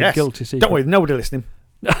it then, is a yes. guilty secret. Don't worry, nobody listening.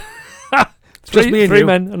 It's Three, just me and three you.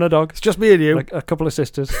 men and a dog. It's just me and you. And a couple of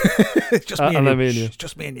sisters. It's just me and and you. then me and you. It's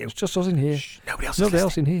just me and you. It's just us in here. Shh, nobody else Nobody is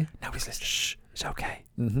else listening. in here. Nobody's listening. Shh. It's okay.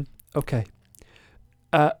 Mm-hmm. Okay.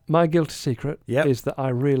 My guilty secret Yep. is that I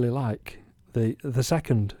really like the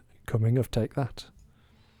second coming of Take That.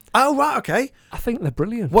 Oh, right, okay. I think they're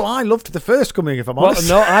brilliant. Well, I loved the first coming, if I'm Well, honest.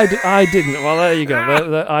 no, I didn't. Well, there you go.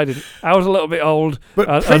 I didn't. I was a little bit old. But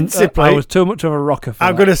and principally... I was too much of a rocker for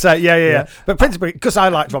I'm that. going to say, yeah. Yeah. But principally, because I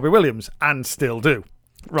liked Robbie Williams, and still do.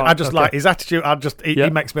 Right, I just okay. like his attitude. He Yeah.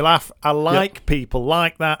 makes me laugh. I like people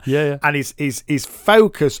like that. Yeah. And his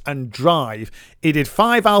focus and drive. He did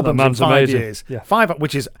 5 albums in man's 5 amazing. years. Yeah. 5,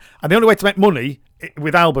 which is, and the only way to make money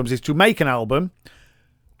with albums is to make an album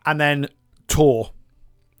and then tour.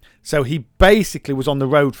 So he basically was on the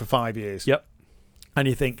road for 5 years. Yep. And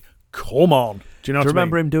you think, come on. Do you know Do you what I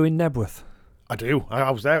remember mean? him doing Nebworth? I do.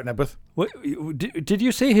 I was there at Nebworth. Did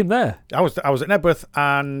you see him there? I was at Nebworth,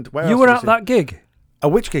 and where You else were did I at see- that gig A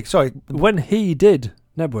which gig? Sorry, when he did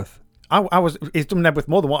Nebworth. I was. He's done Nebworth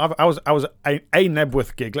more than one. I was a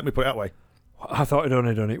Nebworth gig. Let me put it that way. I thought he'd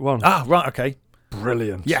only done it once. Ah, right. Okay.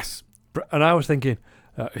 Brilliant. Yes. And I was thinking,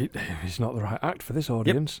 he's not the right act for this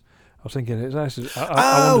audience. I was thinking, it's nice.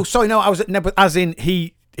 I wonder- Sorry. No, I was at Nebworth. As in,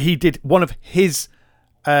 he did one of his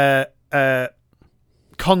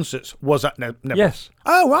concerts was at Nebworth. yes.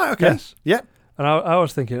 Oh, right. Okay. Yes. Yeah. And I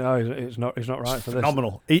was thinking, he's not right for this.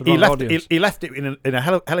 Phenomenal. For He the left. audience. He left it in a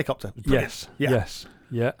helicopter. Brilliant. Yes. Yeah. Yes.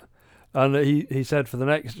 Yeah. And he said for the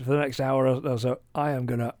next hour or so, I am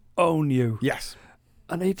gonna own you. Yes.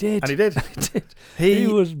 And he did. And he did. He did. He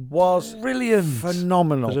was Phenomenal.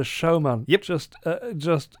 brilliant as a showman. Yep. Just.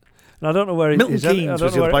 And I don't know where Milton he's Keynes I was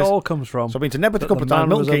don't the know where other it place. all comes from. So I've been to Nebworth a but couple of the times. man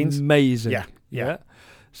Milton was Keynes. amazing. Yeah.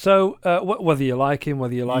 So whether you like him,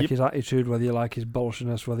 whether you like Yep. his attitude, whether you like his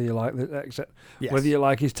bolshiness, whether you like Yes. whether you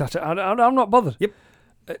like his tattoo, I'm not bothered. Yep.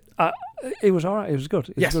 He was all right. He was good.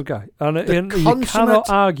 He's Yes. a good guy, and The you consummate cannot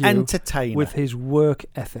argue entertainer. with his work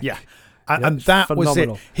ethic. Yeah. Yeah, And it's that was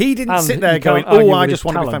phenomenal. it. He didn't And sit there you going, can't argue I with just his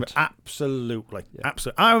want to be talent. famous. Absolutely. Yeah.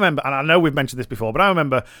 Absolutely. I remember, and I know we've mentioned this before, but I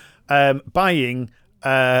remember buying,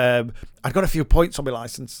 I'd got a few points on my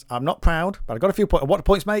license. I'm not proud, but I got a few points. What do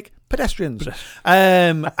points make? Pedestrians.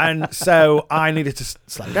 And so I needed to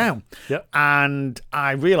slow down. Yep. And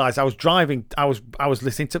I realised I was driving, I was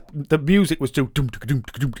listening to, the music was too, you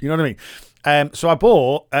know what I mean? So I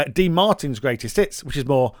bought Dean Martin's Greatest Hits, which is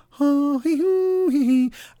more,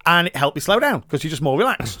 and it helped me slow down because you're just more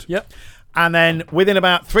relaxed. Yep. And then within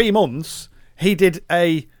about 3 months, he did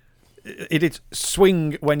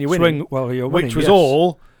Swing When You're Winning, Swing while you're winning, which was yes.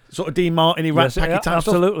 all sort of Dean Martin, Rat Yes, Packet yeah, type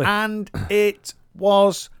absolutely. stuff. And it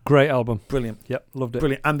was Great album. brilliant. Yep, loved it.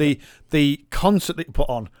 Brilliant. And the concert that he put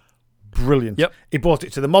on, brilliant. Yep. He brought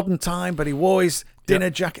it to the modern time, but he wore his dinner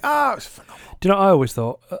jacket. Oh, it's phenomenal. Do you know what I always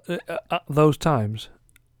thought? At those times,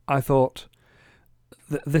 I thought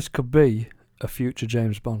that this could be a future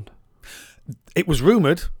James Bond. It was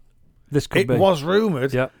rumoured. This could It be. was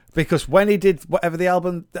rumoured. Yeah. Because when he did whatever the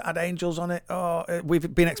album that had Angels on it,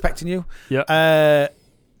 We've Been Expecting You, Yeah.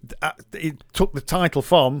 he took the title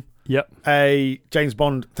from Yep. a James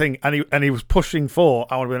Bond thing, and he was pushing for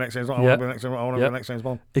I want to be the next James Bond. I want to be the next James Bond. I want to be the next James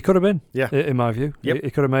Bond. It could have been. Yeah. In my view. Yep.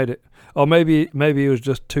 He could have made it. Or maybe he was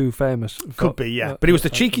just too famous. Could be, yeah. But he was the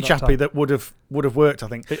cheeky chappy that would have worked. I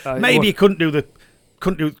think maybe he couldn't do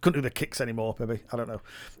the kicks anymore. Maybe I don't know.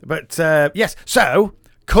 But yes. So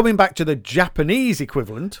coming back to the Japanese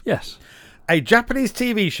equivalent, Yes. a Japanese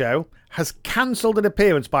TV show has cancelled an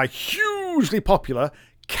appearance by hugely popular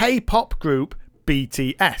K-pop group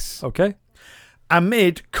BTS Okay.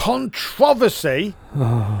 amid controversy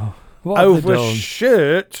What have over they a done?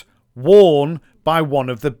 shirt worn by one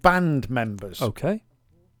of the band members. Okay.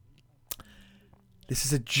 This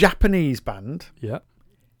is a Japanese band Yeah.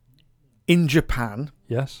 in Japan,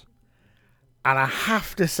 Yes. and I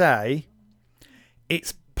have to say,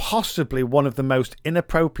 it's possibly one of the most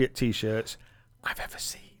inappropriate T-shirts I've ever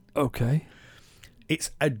seen. Okay.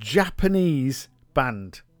 It's a Japanese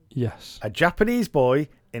band. Yes. A Japanese boy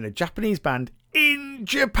in a Japanese band in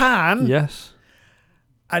Japan. Yes.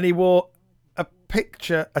 And he wore a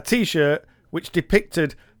T-shirt which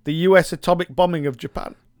depicted the US atomic bombing of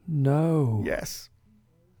Japan. No. Yes.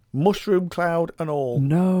 Mushroom cloud and all.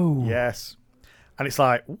 No. Yes. And it's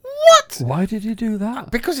like, what? Why did he do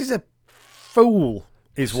that? Because he's a fool,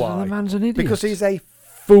 is So why. the man's an idiot. Because he's a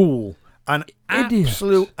fool. An Idiot.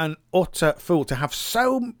 absolute and utter fool to have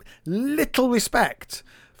so little respect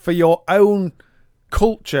for your own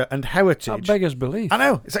culture and heritage. That beggars belief. I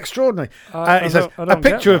know, it's extraordinary. I It says, don't- I a don't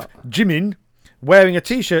get picture of that. Jimin wearing a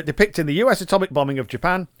T-shirt depicting the US atomic bombing of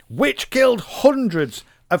Japan, which killed hundreds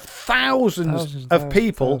of thousands of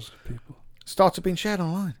people, started being shared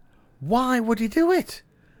online. Why would he do it?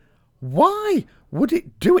 Why would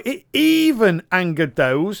it do it? It even angered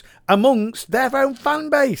those amongst their own fan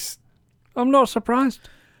base. I'm not surprised.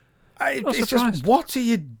 It's surprised. just, what are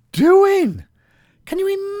you doing? Can you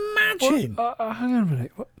imagine? Hang on a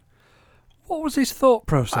minute. What was his thought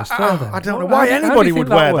process there then? I don't know How why do you anybody would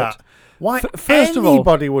think wear worked? that. Why First of all,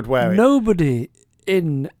 anybody would wear it? Nobody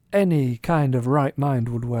in any kind of right mind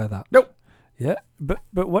would wear that. Nope. Yeah, but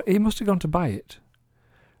what, he must have gone to buy it.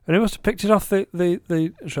 And he must have picked it off the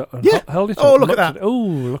and Yeah. held it Oh, up. look at looked that. Oh,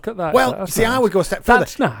 look at that. Well, That's see, I nice. would go a step further.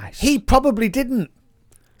 That's nice. He probably didn't.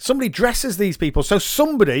 Somebody dresses these people. So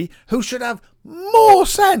somebody who should have more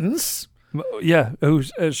sense Yeah, who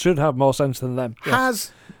should have more sense than them. Yes.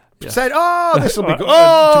 has Yeah. said, "Oh, this will be good. To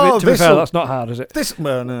Oh, be fair, this'll that's not hard, is it? this.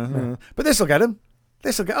 No. But this will get him.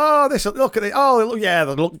 This will get. Oh, this will look at it. Oh, yeah,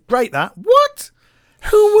 that'll look great. That what?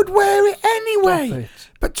 Who would wear it anyway? Stop it.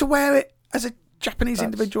 But to wear it as a Japanese That's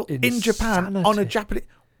individual in Japan on a insanity. Japanese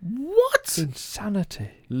what Insanity.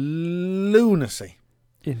 lunacy.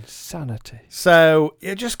 Insanity. So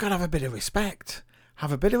you just got to have a bit of respect.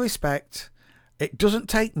 Have a bit of respect. It doesn't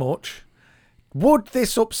take much. Would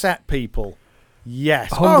this upset people? Yes.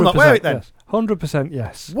 Oh, not wear it then. Yes. 100%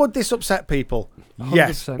 yes. Would this upset people?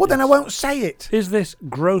 Yes. 100% Well, then I yes. won't say it. Is this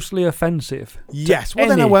grossly offensive? to Yes. Well,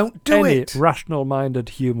 then I any- won't do any it. rational-minded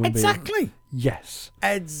human being? Exactly. Yes.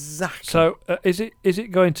 Exactly. So, is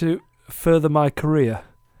it going to further my career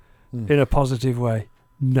in a positive way?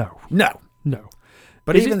 No. No.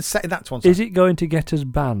 But Is even it- say that's one Is side. it going to get us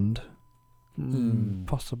banned?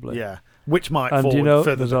 Possibly. Yeah. Which might And forward you know,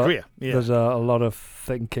 further there's the a, career. Yeah. there's a lot of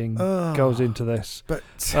thinking goes into this. But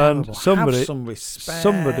terrible. somebody- have some respect.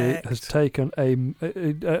 Somebody has taken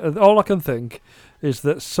all I can think is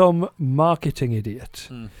that some marketing idiot,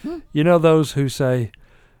 you know, those who say,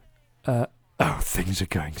 "Oh, things are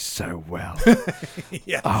going so well.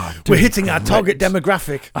 Yeah. Oh, I'm We're doing hitting our target great.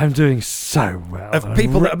 demographic I'm doing so well of I'm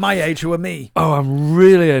people that are my age who are me. Oh, I'm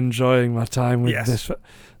really enjoying my time with Yes. this."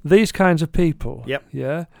 These kinds of people, Yep.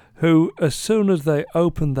 yeah, who as soon as they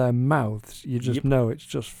open their mouths, you just Yep. know it's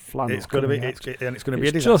just flannel. It's going to be, coming out. it's going to be a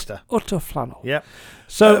It's disaster. just utter flannel. Yep.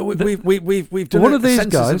 So we've done one a of these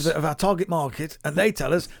census guys- of our target market, and they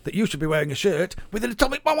tell us that you should be wearing a shirt with an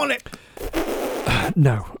atomic bomb on it.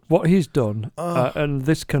 No, what he's done, and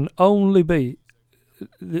this can only be,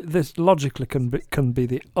 this logically can be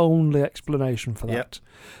the only explanation for Yep.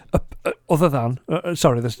 that. Other than,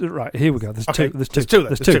 sorry, right, here we go. There's Okay, two. There's there's two. two.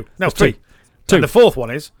 There's There's two. two. No, There's three. Two. And the fourth one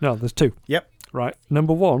is No, there's two. Yep. Right.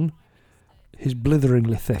 Number one, he's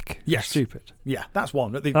blitheringly thick. Yes. Stupid. yeah, that's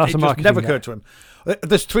one. It That's a just marketing never guy. occurred to him.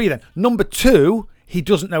 There's three then. Number two, he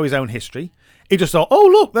doesn't know his own history. He just thought,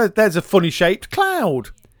 oh look, there's a funny shaped cloud.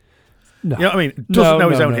 No. You know what I mean? Doesn't know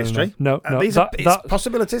his own no, history. No, These are it's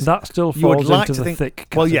possibilities. That still you would falls like into to the think. thick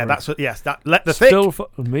Well, yeah, category. that's what. Yes, that let the thick. Still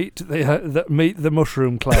meet the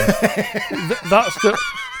mushroom cloud.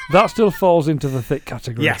 that still falls into the thick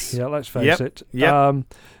category. Yes. Yeah, let's face Yep. it. Yep.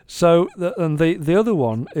 So the other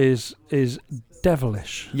one is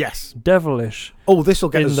devilish. Yes. Devilish. Oh, this will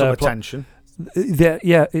get In us some their attention.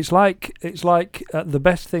 Yeah, it's like the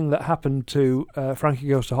best thing that happened to Frankie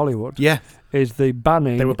Goes to Hollywood Yeah. is the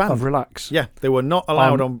banning They were banned. of Relax. Yeah, they were not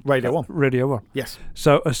allowed on Radio 1. Radio 1. Yes.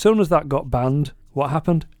 So as soon as that got banned, what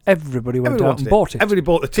happened? Everybody went Everybody out wanted and bought it. Everybody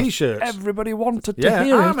bought the T-shirts. Everybody wanted to Yeah,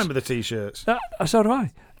 hear it. I remember the T-shirts. So do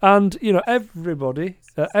I. And, you know, everybody,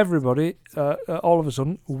 all of a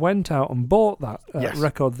sudden went out and bought that Yes.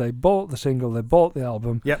 record. They bought the single, they bought the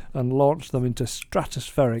album, Yep. and launched them into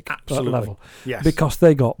stratospheric Absolutely. level. Yes. Because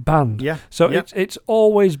they got banned. Yeah. So Yep. it's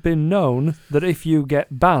always been known that if you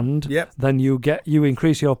get banned, Yep. then you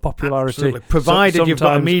increase your popularity. Absolutely. Provided you've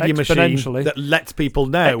got a sometimes media machine exponentially. that lets people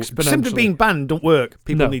know. Simply Exponentially. being banned don't work.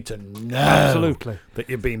 People No. need to know Absolutely. that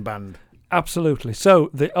you're being banned. Absolutely. So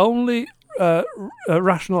the only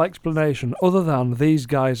rational explanation, other than these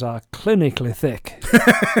guys are clinically thick,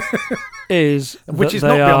 is Which that is they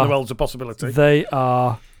not beyond are, the realms of possibility. They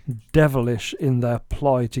are devilish in their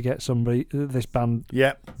ploy to get this band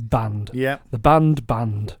Yeah. banned. Yeah. The band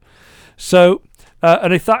banned. So,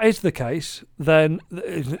 and if that is the case, then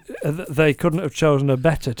they couldn't have chosen a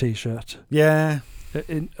better T-shirt Yeah.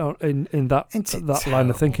 in that Isn't it that line of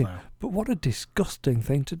terrible thinking. now? But what a disgusting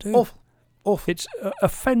thing to do! Awful. Awful. It's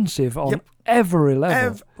offensive on Yep. every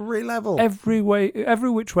level. Every level. Every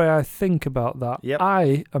which way I think about that, Yep.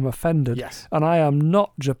 I am offended. Yes. And I am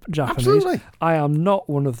not Japanese. Absolutely. I am not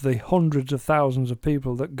one of the hundreds of thousands of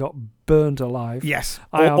people that got burnt alive. Yes.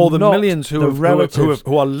 I am Or the not millions the who relatives,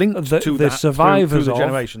 are linked the to that survivors through the of,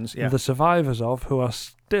 generations. Yeah. the survivors of who are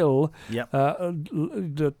still Yep.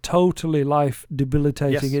 the totally life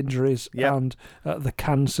debilitating Yes. injuries Yep. and the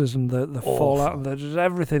cancers and the fallout and just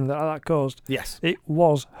everything that caused. Yes. It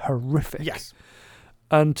was horrific. Yes.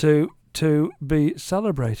 And to be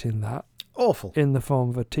celebrating that Awful. in the form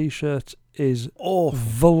of a T-shirt is Awful.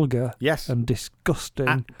 vulgar Yes. and disgusting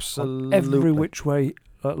on Absolutely. every which way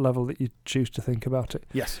level that you choose to think about it.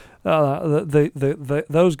 Yes.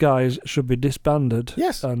 Those guys should be disbanded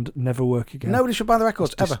Yes. and never work again. Nobody should buy the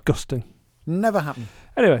records It's ever. disgusting. Never happen.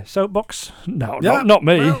 Anyway, soapbox. No, Yeah, not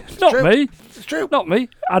me. well, it's not true. me. It's true. Not me.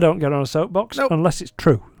 I don't get on a soapbox Nope. unless it's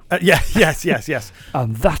true. Yes.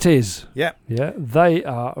 And that is. Yeah. Yeah, they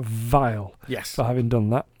are vile Yes. for having done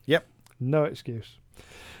that. Yep. No excuse.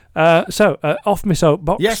 So, off my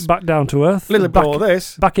soapbox, Yes. back down to earth. Little back, before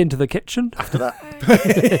this. back into the kitchen. After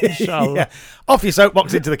that. Inshallah. Yeah. Off your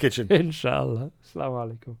soapbox into the kitchen. Inshallah.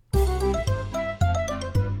 Assalamu alaikum.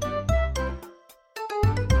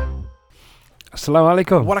 Assalamu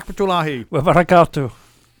alaikum. Wa rahmatullahi. Wa barakatuh.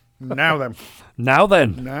 Now then. Now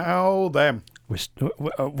then, Now then.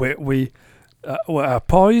 we are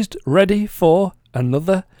poised, ready for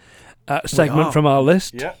another segment are. from our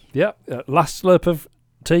list. Yeah. Yeah. Last slurp of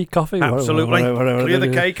tea, coffee. Absolutely. whatever Clear the it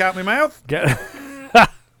is. cake out my mouth. Get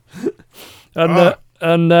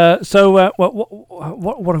Ah. so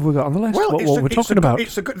what have we got on the list? What we're talking about?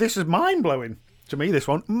 This is mind blowing to me. This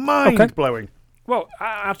one mind blowing. Well,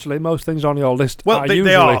 actually, most things on your list Well, are they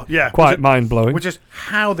usually are, yeah. quite mind blowing. Which is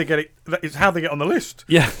how they get it. It's how they get on the list.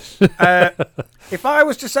 Yes. If I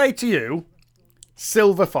was to say to you,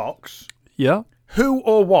 Silver Fox, Yeah. who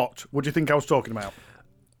or what would you think I was talking about?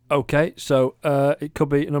 Okay. So it could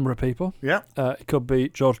be a number of people. Yeah. It could be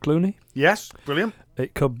George Clooney. Yes. Brilliant.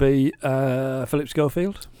 It could be Philip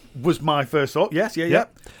Schofield. Was my first thought. Yes. Yeah.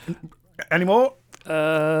 Any more?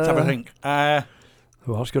 Let's have a think.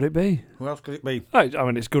 Who else could it be? Who else could it be? I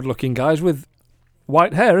mean, it's good-looking guys with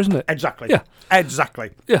white hair, isn't it? Exactly. Yeah. Exactly.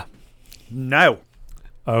 Yeah. No.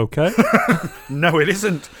 Okay. No, it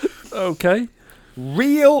isn't. Okay.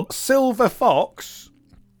 Real Silver Fox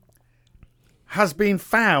has been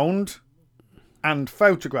found and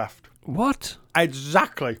photographed. What?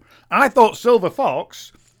 Exactly. I thought Silver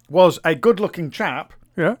Fox was a good-looking chap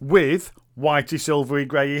Yeah. with whitey, silvery,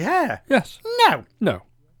 grey hair. Yes. No. No.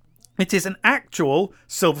 It is an actual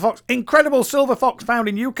silver fox. Incredible silver fox found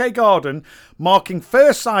in UK garden, marking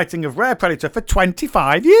first sighting of rare predator for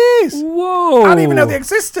 25 years. Whoa. I didn't even know they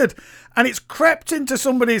existed. And it's crept into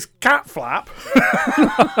somebody's cat flap.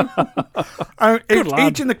 And it's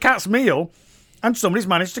lad. eating the cat's meal. And somebody's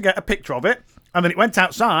managed to get a picture of it. And then it went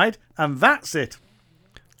outside. And that's it.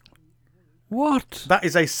 What? That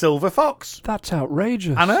is a silver fox. That's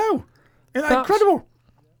outrageous. I know. Isn't that That's- incredible?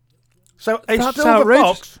 So a That's silver outrageous.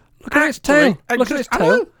 fox. Look at its actually tail. Look at its exists.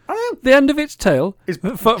 tail. I know. The end of its tail Is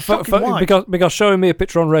shocking white. because showing me a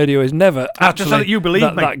picture on radio is never actually Just so that you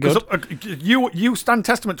believe me, that good. because you stand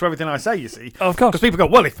testament to everything I say. You see, Of course. because people go,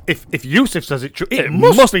 well, if Yusuf says it true, it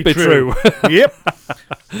must must be be true. Yep.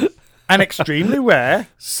 An extremely rare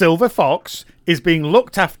silver fox is being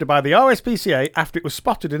looked after by the RSPCA after it was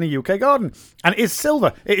spotted in a UK garden, and it is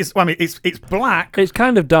silver. It is. I mean, it's black. It's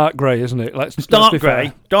kind of dark grey, isn't it? Let's Dark be fair.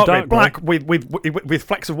 grey, dark grey, grey. black with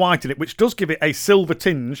flecks of white in it, which does give it a silver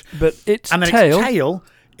tinge. But its And then tail, its tail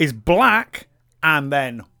is black and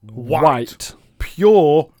then white,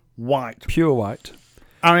 pure white. pure white.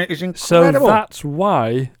 And it is So incredible. that's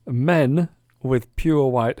why men with pure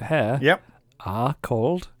white hair Yep. are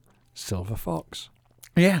called silver fox.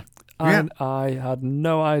 Yeah. And I had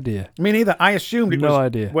no idea. Me neither. I assumed it No was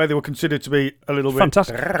idea. where they were considered to be a little bit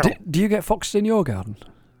Fantastic. Do you get foxes in your garden?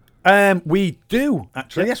 We do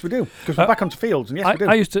actually. Yes, we do. Because we're back onto fields, and yes, we do.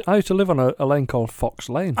 I used to live on a lane called Fox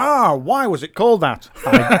Lane. Why was it called that?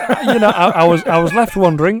 I was left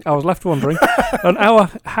wondering. And our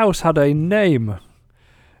house had a name.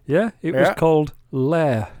 Yeah, it was Yeah. called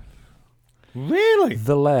Lair. Really?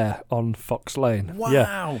 The Lair on Fox Lane. Wow.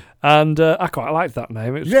 Yeah. And I quite liked that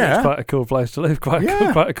name. It was quite a cool place to live. Quite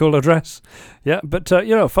a cool address. Yeah, but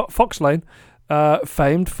Fox Lane,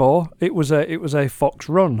 famed for it was a fox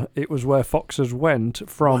run. It was where foxes went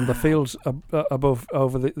from the fields above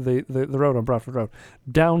over the road on Bradford Road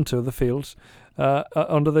down to the fields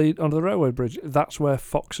under the railway bridge. That's where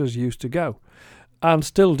foxes used to go, and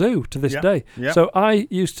still do to this day. Yeah. So I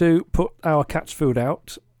used to put our cat's food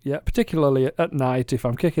out. Yeah, particularly at night if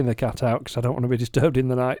I'm kicking the cat out because I don't want to be disturbed in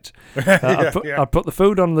the night. I'd put the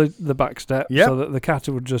food on the back step so that the cat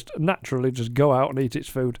would just naturally just go out and eat its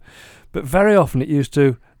food. But very often it used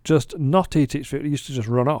to just not eat its food. It used to just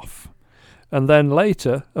run off. And then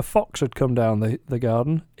later a fox would come down the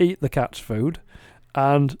garden, eat the cat's food,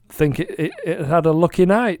 and think it had a lucky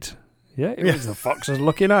night. Yeah, it was the fox's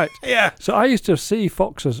lucky night. Yeah. So I used to see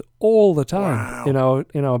foxes all the time in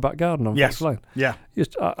our back garden on Fox Lane. Yeah.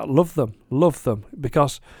 I love them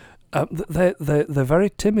because they're very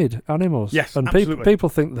timid animals. Yes, and absolutely. people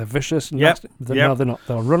think they're vicious and nasty. No, they're not.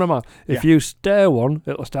 They'll run a mile. If you stare one,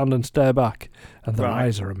 it'll stand and stare back, and their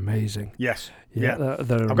eyes are amazing. Yes. Yeah,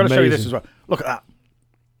 they're I've got to show you this as well. Look at that.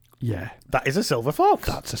 Yeah. That is a silver fox.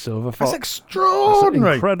 That's a silver That's fox.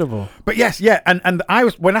 extraordinary. That's incredible. But yes, yeah, and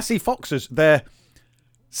when I see foxes, they're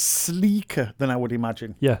sleeker than I would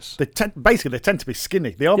imagine. Yes. They tend to be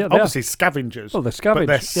skinny. They are Yeah, they obviously scavengers. Well, they're But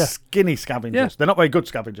they're scavengers. Yeah. skinny scavengers. Yeah. They're not very good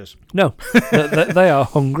scavengers. No, they are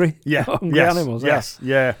hungry. Yeah. Hungry yes. animals. Yes.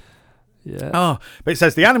 Yeah. Yeah. Oh, but it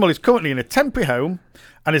says the animal is currently in a temporary home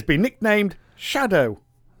and has been nicknamed Shadow.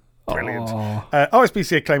 Brilliant. Oh.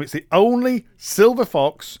 OSPCA claim it's the only silver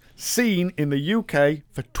fox seen in the UK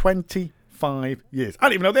for 25 years. I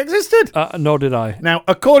didn't even know they existed. Nor did I. Now,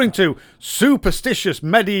 according to superstitious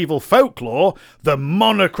medieval folklore, the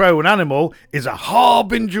monochrome animal is a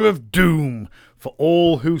harbinger of doom for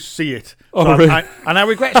all who see it. Oh, So really? I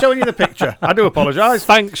regret showing you the picture. I do apologise.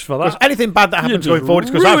 Thanks for Because that. anything bad that happens You going forward is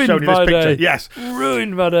because I've ruined shown you this my picture. day. Yes.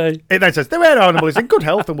 Ruined my day. It then says, the rare animal is in good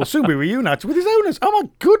health and will soon be reunited with his owners. Oh, my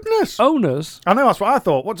goodness. Owners? I know, that's what I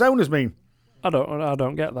thought. What does owners mean? I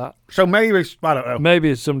don't get that. So maybe, I don't know.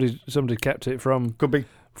 Maybe somebody kept it from Could be.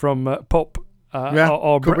 pup, Yeah,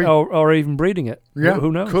 or could be. or even breeding it. Yeah,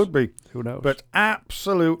 Who knows? Could be. Who knows? But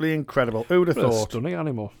absolutely incredible. Who'd have What a thought? stunning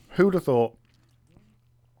animal. Who'd have thought?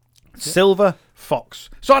 Silver fox.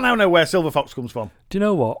 So I now know where silver fox comes from. Do you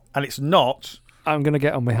know what? And it's not. I'm going to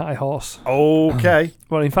get on my high horse. Okay.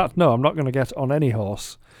 Well, in fact, no, I'm not going to get on any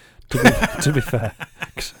horse. To be fair,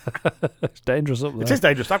 it's dangerous up there. It is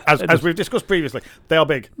dangerous. As we've discussed previously, they are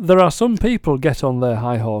big. There are some people get on their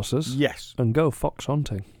high horses Yes. and go fox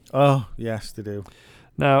hunting. Oh, yes, they do.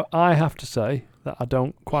 Now, I have to say that I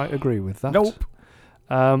don't quite agree with that. Nope.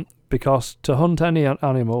 Because to hunt any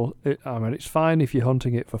animal, it's fine if you're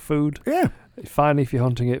hunting it for food. Yeah. It's fine if you're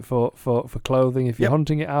hunting it for clothing. If you're Yep.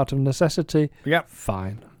 hunting it out of necessity, Yep.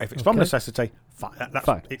 fine. If it's from Okay. necessity, fine. That's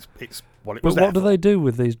Fine. It's what it But was what do there they do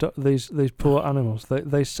with these poor animals?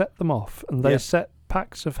 They set them off and they Yeah. set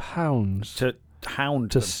packs of hounds for. To hound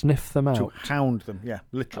to them. sniff them To out. hound them. Yeah,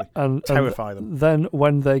 literally. And Terrify them. Then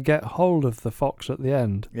when they get hold of the fox at the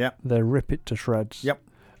end, Yeah. they rip it to shreds. Yep.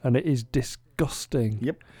 And it is disgusting.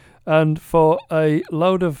 Yep. And for a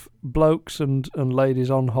load of blokes and ladies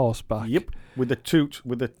on horseback, Yep. With the toot,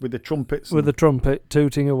 with the trumpets. with the trumpet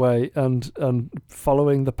tooting away and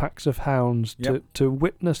following the packs of hounds Yep. to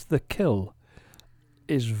witness the kill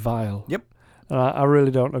is vile. Yep. And I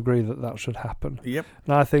really don't agree that should happen. Yep.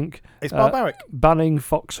 And I think It's barbaric. banning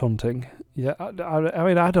fox hunting. Yeah, I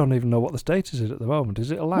mean, I don't even know what the status is at the moment.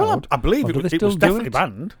 Is it allowed? Well, I believe Or it do they was, it still was do definitely it?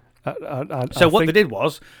 banned. I So what think- they did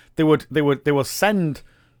was they would send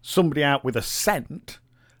somebody out with a scent,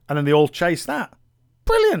 and then they all chase that.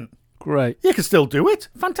 Brilliant. Great. You can still do it.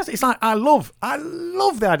 Fantastic. It's like I love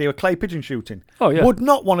the idea of clay pigeon shooting. Oh, yeah. Would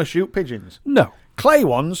not want to shoot pigeons. No, Clay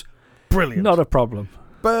ones, brilliant. not a problem.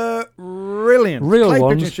 Brilliant. Real clay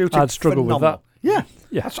ones, pigeon shooting, I'd struggle with phenomenal. Yeah.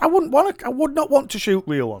 Yeah. I would not want to shoot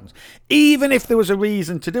real ones. Even if there was a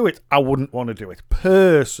reason to do it, I wouldn't want to do it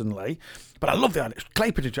personally. But I love the idea.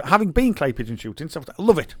 Clay pigeon shooting. Having been clay pigeon shooting, so I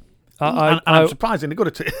love it. And I'm surprisingly good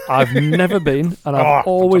at it. I've never been, and I've Oh,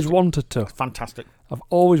 always fantastic. wanted to. Fantastic. I've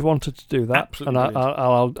always wanted to do that, Absolutely and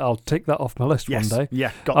I'll tick that off my list Yes. one day.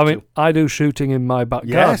 Yeah, got I mean, to. I do shooting in my back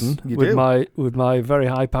Yes, garden you with do. my very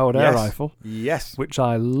high powered air Yes. rifle, Yes. which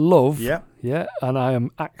I love. Yeah. Yeah, and I am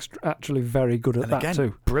actually very good at And that again,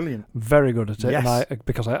 too. brilliant. Very good at it, Yes. and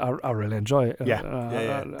because I really enjoy it.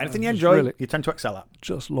 Yeah. Anything you I enjoy, really you tend to excel at.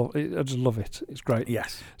 just love it. I just love it. It's great.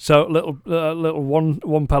 Yes. So little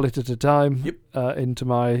one pellet at a time. Yep. Into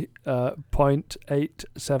my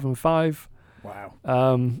 .875 Wow.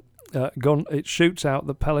 gun. It shoots out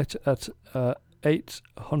the pellet at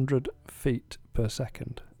 800 feet per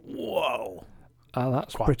second. Whoa.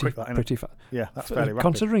 That's Quite pretty quick, that, isn't it? pretty fast. Yeah, that's fairly rapid.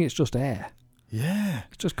 Considering it's just air, Yeah.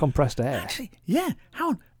 it's just compressed air. Actually, yeah. How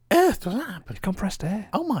on earth does that happen? It's compressed air.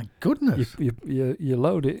 Oh my goodness. You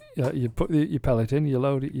load it. You put your pellet in. You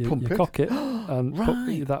load it. You Pump it. cock it, and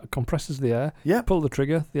Right. that compresses the air. Yep. Pull the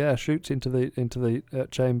trigger. The air shoots into the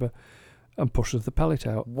chamber, and pushes the pellet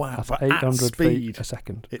out. Wow, at but at 800 speed, feet a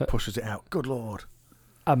second. It pushes it out. Good Lord.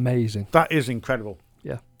 Amazing. That is incredible.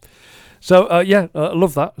 So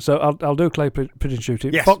love that. So I'll do clay pigeon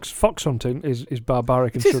shooting. Yes. Fox hunting is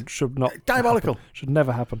barbaric and It is. should not Diabolical. happen. Should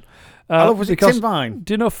never happen. I love, was it because Tim Vine?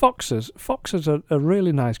 do you know foxes? Foxes are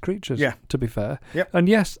really nice creatures. Yeah. To be fair. Yep. And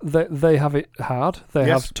yes, they have it hard. They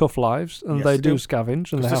Yes. have tough lives, and Yes, they they do do. scavenge, and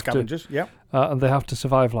It's they the have scavengers. Yeah. and they have to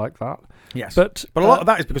survive like that. Yes. But a lot of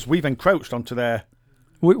that is because we've encroached onto their.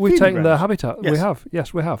 we've feeding taken their grounds. habitat. Yes. We have.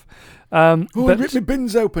 Yes, we have. Oh, but rip my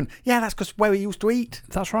bins open. Yeah, that's because where we used to eat.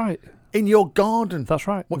 that's right. In your garden. That's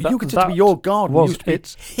right. What you consider to be your garden was used to be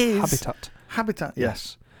its his habitat. habitat.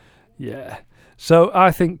 Yes. Yeah. So I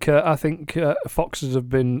think foxes have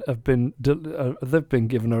been they've been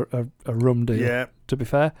given a rum deal. Yeah. To be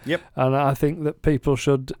fair. Yep. And I think that people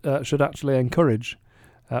should actually encourage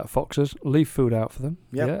foxes, leave food out for them.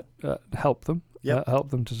 Yep. Yeah. Help them. Yep. Help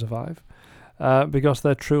them to survive. Because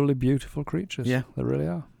they're truly beautiful creatures. Yeah. They really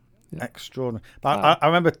are. Yeah. Extraordinary. But I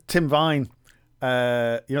remember Tim Vine,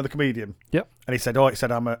 the comedian. Yep. And he said,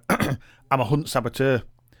 I'm a I'm a hunt saboteur.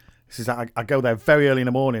 He says, I go there very early in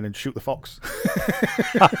the morning and shoot the fox.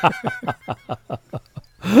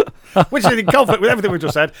 Which is in conflict with everything we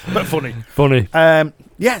just said, but funny. Funny.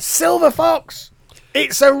 Silver fox.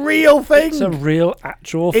 It's a real thing. It's a real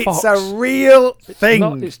actual fox. It's a real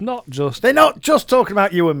thing. It's not just... They're not just talking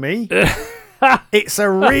about you and me. It's a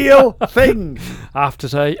real thing. I have to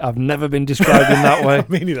say, I've never been described in that way.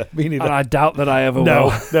 Me neither. And I doubt that I ever will.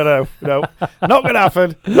 No. Not going to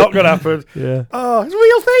happen. Not going to happen. Yeah. Oh, it's a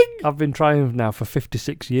real thing. I've been trying now for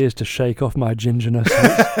 56 years to shake off my gingerness,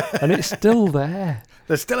 and it's still there.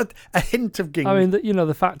 There's still a hint of ging. I mean,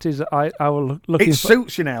 the fact is that I was looking... It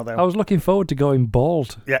suits you now, though. I was looking forward to going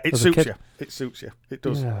bald. Yeah, it as a suits kid. you. It suits you. It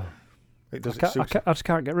does. Yeah. It does. I just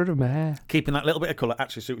can't get rid of my hair. Keeping that little bit of colour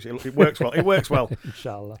actually suits you. It works well. It works well.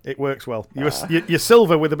 Inshallah. It works well. You're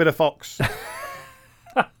silver with a bit of fox.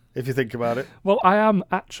 If you think about it. Well, I am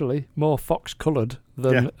actually more fox-coloured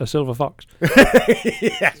than a silver fox.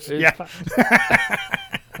 Yes. Yeah.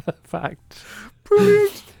 Fact.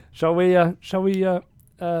 Brilliant. Shall we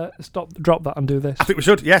drop that and do this? I think we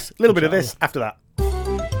should. Yes. A little bit of this after that.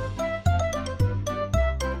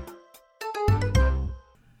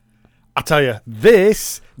 I tell you,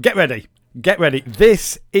 get ready.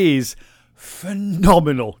 This is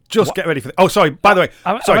phenomenal. Just get ready for this. Oh, sorry. By the way,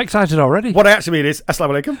 I'm excited already. What I actually mean is,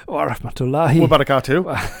 Assalamu alaikum. Wa rahmatullahi. Wa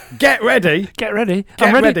barakatuh. Get ready. Get ready.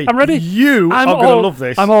 Get ready. I'm ready. You are going to love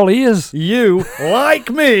this. I'm all ears. You, like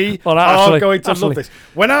me, are going to love this.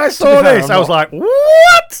 When I saw this, I was like,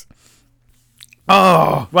 what?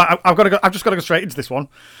 Oh, right. I've just got to go straight into this one.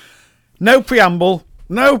 No preamble.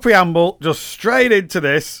 Just straight into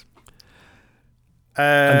this.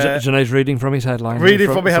 And Janae's reading from his headline. From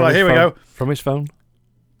his headline. Here we go. From his phone.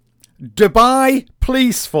 Dubai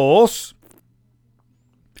Police Force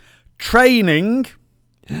training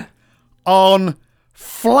on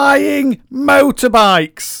flying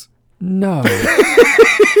motorbikes. No.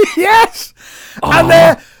 Yes. And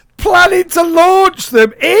they're planning to launch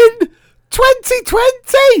them in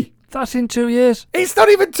 2020. That's in 2 years. It's not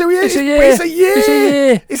even 2 years. It's a year. It's a year. It's a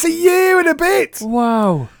year. It's a year and a bit.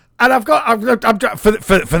 Wow. And I'm for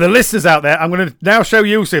the listeners out there, I'm going to now show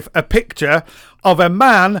Yusuf a picture of a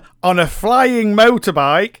man on a flying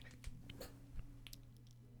motorbike.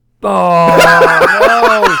 Oh,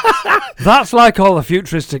 no. That's like all the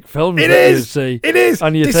futuristic films you see. It is.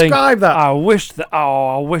 And you Describe think, that. I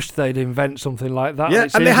wish they'd invent something like that. Yeah,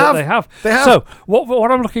 and they have. They have. So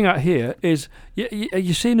what I'm looking at here is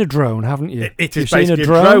you've seen a drone, haven't you? It is You've seen basically a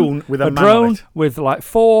drone with a man on it. with like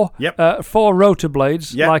four rotor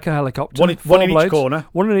blades, Yep. like a helicopter. One in blades, each corner.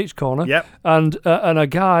 One in each corner. Yep. And a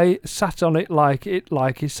guy sat on it like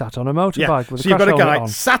he sat on a motorbike. With So you've got a guy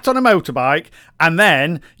sat on a motorbike, and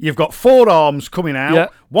then you've got four arms coming out. Yeah.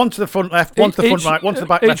 One to the front left, one to the front right, one to the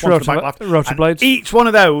back left, one to the back left. Rotor blades. Each one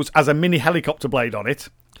of those has a mini helicopter blade on it,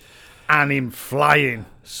 and him flying.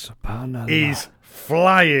 Subhanallah. He's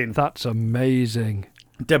flying. That's amazing.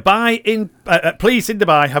 Police in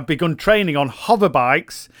Dubai have begun training on hover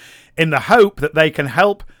bikes in the hope that they can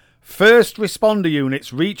help first responder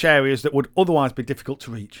units reach areas that would otherwise be difficult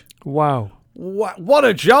to reach. Wow. What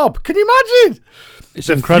a job. Can you imagine? It's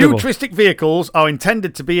the incredible. Futuristic vehicles are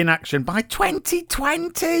intended to be in action by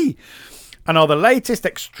 2020 and are the latest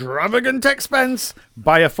extravagant expense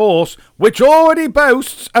by a force which already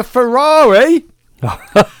boasts a Ferrari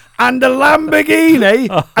and a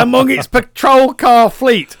Lamborghini among its patrol car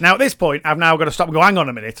fleet. Now, at this point, I've now got to stop and go, hang on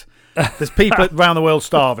a minute. There's people around the world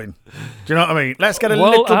starving. Do you know what I mean? Let's get a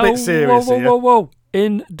little bit serious here. Whoa.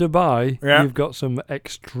 In Dubai, Yeah. you've got some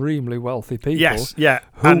extremely wealthy people Yes, yeah.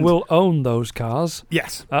 who will own those cars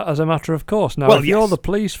Yes. as a matter of course. Now, Well, if you're yes. the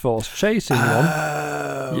police force chasing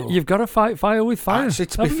one, you've got to fight fire with fire. Actually,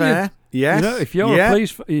 to be haven't fair, you? yes. You know,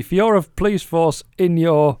 if you're a police force in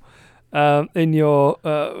your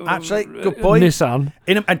Actually, good point. Nissan.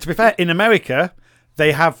 And to be fair, in America,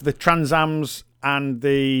 they have the Trans Ams and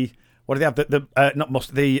the what do they have?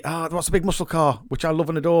 What's the big muscle car which I love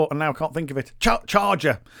and adore, and now I can't think of it.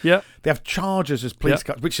 Charger. Yeah. They have Chargers as police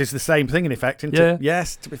cars, which is the same thing in effect, isn't Yeah. it?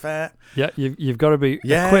 Yes, to be fair. Yeah, you've got to be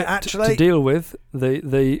Yeah, equipped actually. to deal with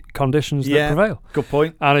the conditions that prevail. Good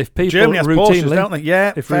point. And if people Germany has Porsches, routinely, don't they?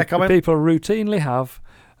 Yeah, if fair comment. people routinely have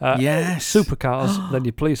Yes. Supercars, then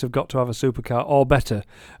your police have got to have a supercar or better.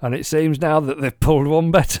 And it seems now that they've pulled one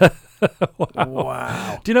better.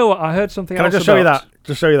 Wow. Do you know what? I heard something Can I else just show you about- that?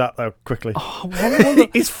 Just show you that, though, quickly. Oh, I want one of-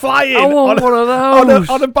 He's flying I want one of those.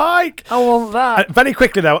 on a bike. I want that. Very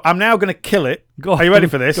quickly, though, I'm now going to kill it. Go Are you on, ready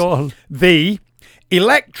for this? Go on. The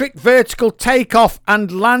electric vertical takeoff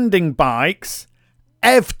and landing bikes,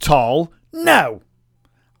 EVTOL. No.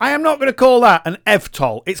 I am not going to call that an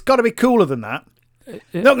EVTOL. It's got to be cooler than that. I'm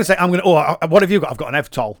not going to say, what have you got? I've got an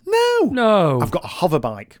EVTOL. No. I've got a hover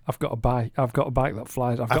bike. I've got a bike. I've got a bike that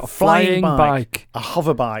flies. I've got a flying flying bike. A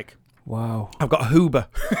hover bike. Wow. I've got a Uber.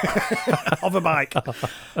 A hover bike.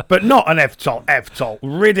 But not an EVTOL. EVTOL.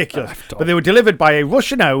 Ridiculous. EVTOL. But they were delivered by a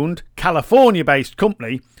Russian-owned, California-based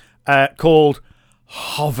company called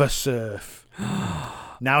Hoversurf.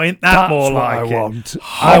 Now, ain't that That's more what like I it? want.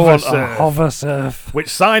 I want a Hoversurf. Hoversurf. Which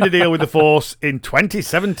signed a deal with the Force in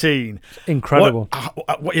 2017. Incredible.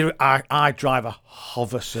 I drive a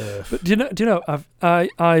Hoversurf. But do you know?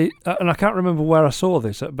 And I can't remember where I saw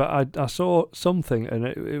this, but I saw something, and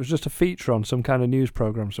it was just a feature on some kind of news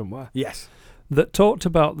program somewhere Yes. that talked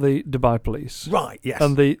about the Dubai police Right, yes.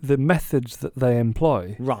 and the methods that they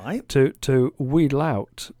employ Right. to wheedle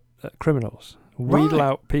out criminals, wheedle Right.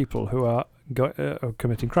 out people who are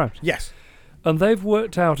committing crimes. Yes. And they've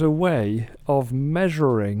worked out a way of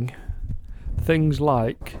measuring things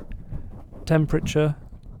like temperature,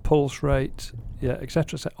 pulse rate,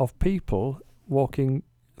 etc., of people walking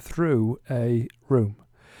through a room.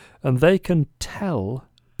 And they can tell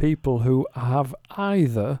people who have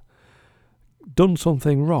either done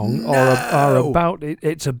something wrong or are about it.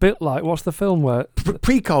 It's a bit like, what's the film where...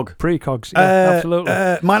 Precog. Precogs, yeah, absolutely.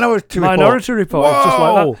 Minority Report. Minority Report, it's just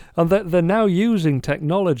like Whoa. that. And they're now using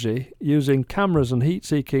technology, using cameras and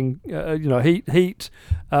heat-seeking,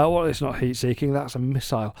 well, it's not heat-seeking, that's a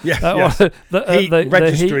missile. Yes, yes. Heat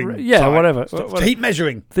registering. Whatever. Heat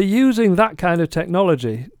measuring. They're using that kind of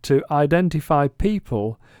technology to identify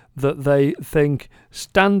people that they think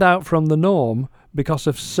stand out from the norm because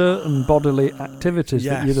of certain bodily activities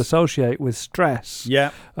that you'd associate with stress.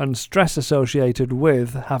 Yeah. And stress associated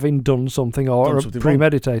with having done something or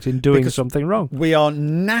premeditating doing Because something wrong. We are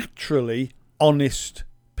naturally honest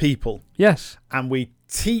people. Yes. And we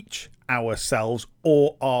teach ourselves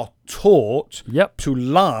or are taught Yep. to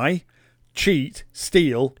lie, cheat,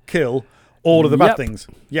 steal, kill, all of the bad Yep. things.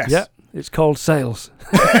 Yes. Yep. It's called sales.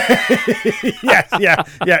 Yes, yeah.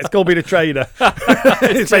 It's called being a trader.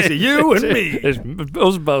 It's basically you and me. It's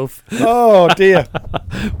us both. Oh, dear.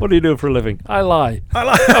 What do you do for a living? I lie. I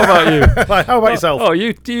lie. How about you? How about yourself? Oh,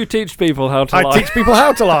 you teach people how to lie. I teach people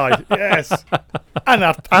how to lie. Yes. And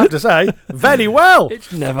I have to say, very well.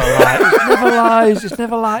 It's never lies. It's never lies. It's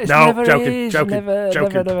never lies. No, never joking, is. joking, Never,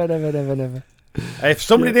 joking. Never. If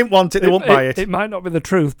somebody didn't want it, they won't buy it. It might not be the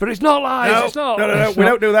truth, but it's not lies. No, it's not. no. It's We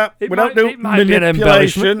not. don't do that. We don't do It might be an embellishment.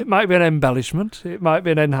 manipulation. It might be an embellishment. It might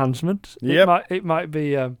be an enhancement. Yep. It might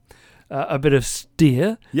be a bit of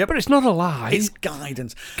steer. Yep. But it's not a lie. It's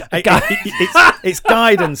guidance. It's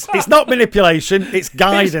guidance. It's not manipulation. It's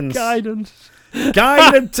guidance. It's guidance.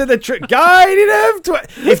 Guide them to the truth. Guiding them to it.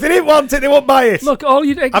 If they didn't want it, they won't buy it. Look, all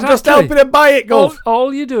you exactly. I'm just helping them buy it, Gulf.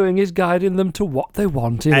 All you're doing is guiding them to what they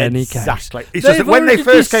want in any case. Exactly. It's just that when they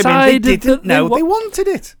first came in, they didn't know they wanted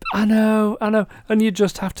it. I know. And you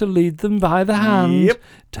just have to lead them by the hand. Yep.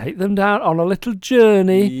 Take them down on a little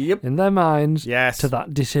journey Yep. in their minds Yes. to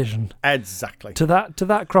that decision. Exactly. To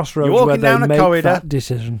that crossroads You're walking where they down a make corridor. that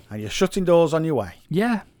decision. And you're shutting doors on your way.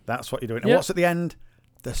 Yeah. That's what you're doing. And Yep. what's at the end?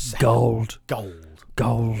 The sale. Gold.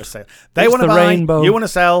 The sale. They It's want to the buy. rainbow. You want to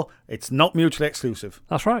sell. It's not mutually exclusive.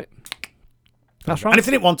 That's right. That's right. And if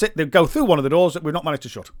they didn't want it, they'd go through one of the doors that we've not managed to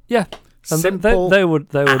shut. Yeah. And Simple they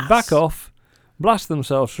would as. back off, blast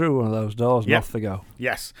themselves through one of those doors, and Yep. off they go.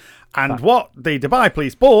 Yes. And what the Dubai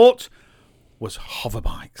police bought was hover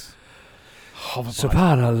bikes.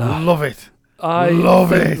 Subhanallah. Love it. I Love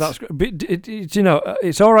think it. That's great. But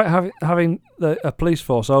it's all right having a police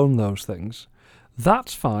force own those things.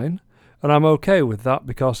 That's fine, and I'm okay with that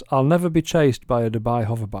because I'll never be chased by a Dubai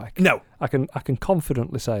hoverbike. No. I can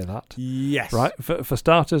confidently say that. Yes. Right. For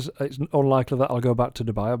starters, it's unlikely that I'll go back to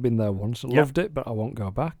Dubai. I've been there once, loved it, but I won't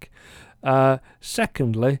go back.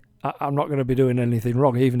 Secondly, I'm not going to be doing anything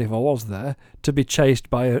wrong, even if I was there, to be chased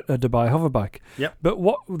by a Dubai hoverbike. Yep. But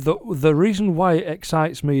what the reason why it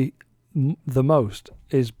excites me the most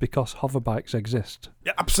is because hoverbikes exist.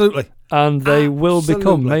 Yeah, absolutely. And they will become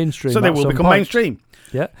Absolutely. mainstream. So they at will some become point. mainstream.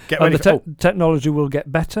 Yeah. Get And ready the for technology will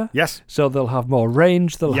get better. Yes. So they'll have more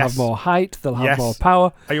range, they'll Yes. have more height, they'll have Yes. more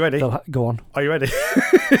power. Are you ready? Go on. Are you ready?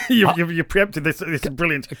 you preempted this. This is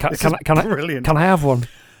brilliant. This is brilliant. Can I have one?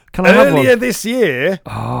 Can I have one? Earlier this year,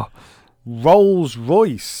 Oh.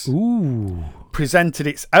 Rolls-Royce Ooh. presented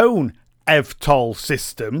its own EVTOL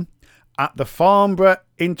system at the Farnborough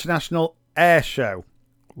International Air Show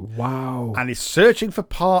Wow. and is searching for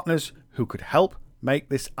partners who could help make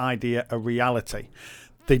this idea a reality.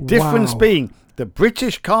 The difference Wow. being the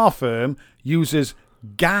British car firm uses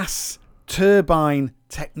gas turbine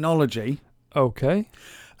technology Okay.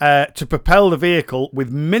 to propel the vehicle with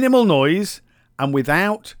minimal noise and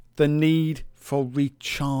without the need for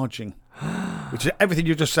recharging, which is everything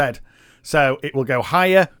you just said. So it will go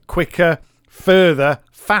higher, quicker, further,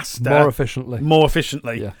 faster, More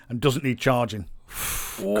efficiently. Yeah. and doesn't need charging.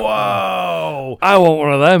 Whoa! I want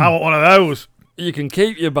one of them. I want one of those. You can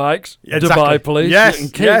keep your bikes, Exactly. Dubai police. Yes, You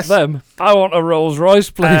can keep yes. them. I want a Rolls Royce,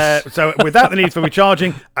 please. So without the need for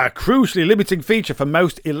recharging, a crucially limiting feature for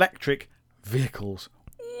most electric vehicles.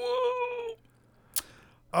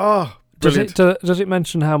 Oh, brilliant. Does it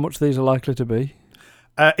mention how much these are likely to be?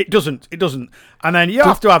 It doesn't. And then you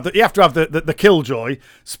have to have the killjoy.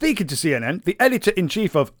 Speaking to CNN, the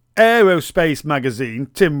editor-in-chief of Aerospace magazine,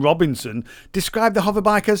 Tim Robinson, described the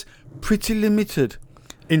hoverbike as pretty limited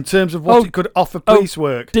in terms of what it could offer police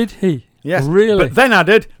work. Did he? Yes, Really? But then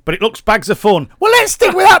added, but it looks bags of fun. Well, let's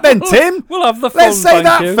stick with that then, Tim. We'll have the fun. Let's say thank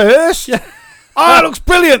that you. first. Oh, it looks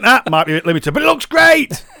brilliant. That might be a bit limited, but it looks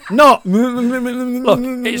great. Not. Look,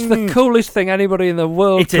 it's the coolest thing anybody in the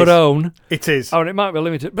world It could is. own. It is. Oh, and it might be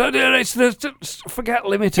limited, but forget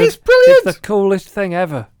limited. It's brilliant. It's the coolest thing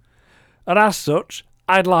ever, and as such,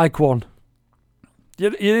 I'd like one.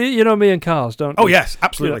 You know me and cars, don't you? Oh yes,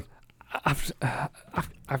 absolutely. I've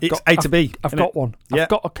It's got A to B. I've isn't got it? one. Yeah. I've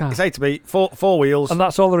got a car, It's A to B. Four wheels. and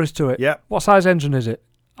that's all there is to it. Yeah. What size engine is it?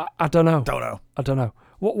 I don't know. Don't know. I don't know.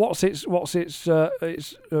 What's its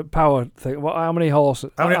power thing? How many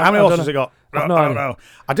horses? How many I don't horses know. has it got? I've no I don't idea. know.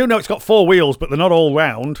 I do know it's got four wheels, but they're not all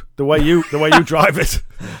round the way you drive it.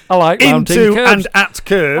 I like mounting Into curbs. and at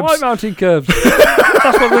curbs. I like mounting curbs.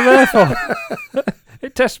 That's what they're there for.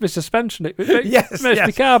 It tests my suspension. It yes, makes yes.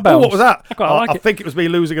 my car Oh, bounce. what was that? I quite like I it. think it was me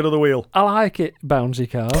losing another wheel. I like it, bouncy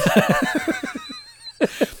cars.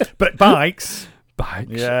 But bikes. Bikes.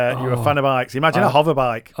 Yeah, you're a Oh. fan of bikes. Imagine a hover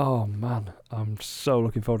bike. Oh man, I'm so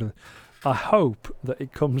looking forward to it. I hope that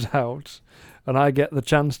it comes out and I get the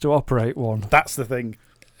chance to operate one. That's the thing.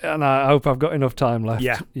 And I hope I've got enough time left.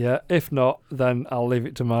 Yeah. Yeah. If not, then I'll leave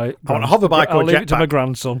it to my. I want a hover bike or I'll a leave it to my jetpack.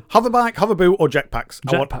 grandson. Hover bike, hover boot, or jetpacks.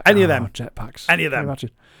 I want Jetpack. any of them. Jetpacks. Any of Can you them.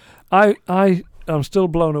 imagine? I am still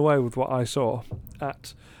blown away with what I saw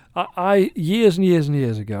at. I years and years and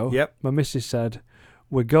years ago. Yep. My missus said,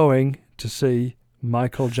 "We're going to see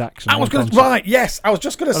Michael Jackson." I was in going to concert." right. Yes, I was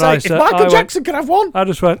just going to And say I if said- Michael I went- Jackson could have one. I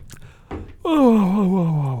just went,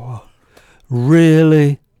 oh.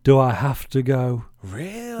 Really? Do I have to go? She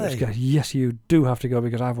Really? goes, yes, you do have to go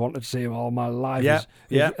because I've wanted to see him all my life.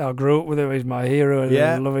 Yeah, I grew up with him. He's my hero. And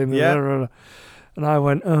Yeah, I love him. yeah. And I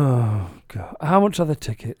went, oh, God. How much are the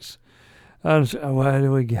tickets? And so, where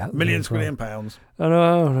do we get them Millions, from? million pounds. And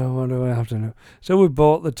no, what do I have to know? So we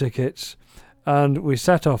bought the tickets and we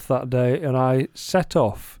set off that day. And I set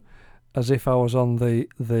off as if I was on the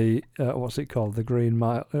what's it called? The Green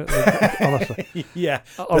Mile. Honestly. Yeah.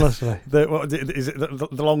 Honestly. What, is it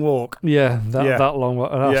the long walk? Yeah, Yeah. that long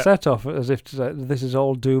one. And I Yeah. set off as if to say, this is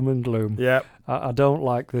all doom and gloom. Yeah. I don't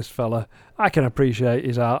like this fella. I can appreciate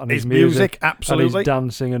his art and His his music, absolutely. and his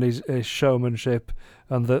dancing and his showmanship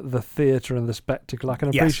and the theatre and the spectacle. I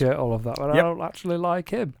can Yes. appreciate all of that, but I Yep. don't actually like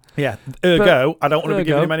him. Yeah. Ergo, I don't want to be Ergo,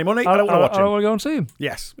 giving him any money. I don't want to watch I don't him. want to go and see him.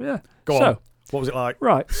 Yes. Yeah. Go so, on. What was it like?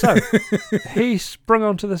 Right, so he sprung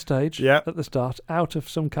onto the stage Yep. at the start out of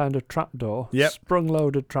some kind of trapdoor, Yep.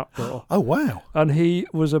 sprung-loaded trapdoor, Oh, wow. and he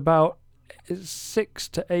was about 6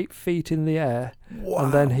 to 8 feet in the air, Wow.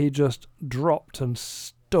 and then he just dropped and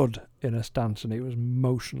stood in a stance, and he was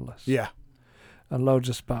motionless. Yeah. And loads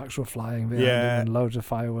of sparks were flying behind Yeah. him, and loads of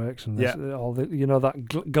fireworks, and this, Yeah. all the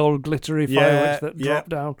that gold glittery Yeah, fireworks that yeah. dropped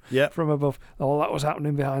down Yeah. from above. All that was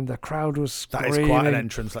happening behind. The crowd was That screaming. is quite an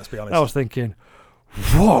entrance, let's be honest. I was thinking,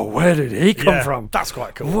 whoa, where did he come Yeah, from? That's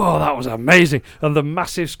quite cool. Whoa, that was amazing. And the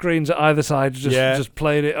massive screens at either side Yeah. just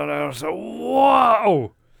played it. And I was like,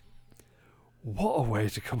 whoa. What a way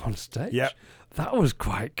to come on stage. Yep. That was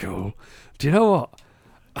quite cool. Do you know what?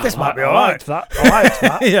 This might be I all right. liked that. I liked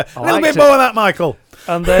that. Yeah. I A little liked bit it. more of that, Michael.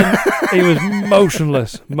 And then he was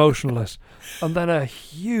motionless. And then a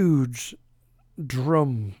huge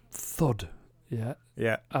drum thud. Yeah.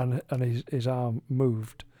 Yeah. And his arm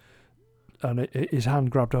moved. And his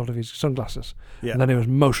hand grabbed hold of his sunglasses. Yeah. And then he was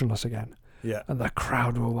motionless again. Yeah. And the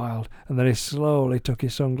crowd were wild. And then he slowly took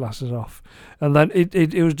his sunglasses off. And then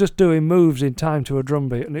he was just doing moves in time to a drum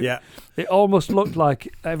beat. And it almost looked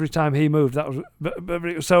like every time he moved, that was, but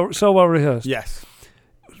it was so well rehearsed. Yes.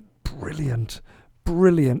 Brilliant,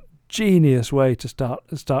 genius way to start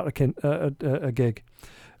a gig.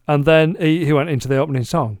 And then he went into the opening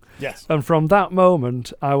song. Yes. And from that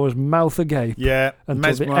moment, I was mouth agape. Yeah.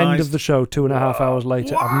 Until the end of the show, 2.5 hours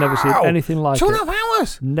later. I've never seen anything like it. 2.5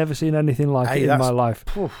 hours? Never seen anything like it in my life.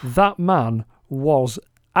 That man was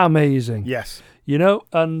amazing. Yes. You know,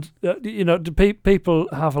 and people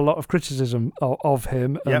have a lot of criticism of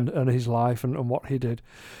him and his life and what he did.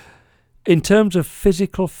 In terms of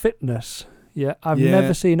physical fitness, I've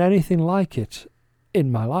never seen anything like it in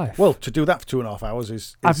my life. Well, to do that for 2.5 hours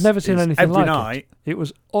is I've never seen anything every like night. It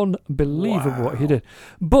was unbelievable what he did.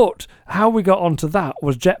 But how we got onto that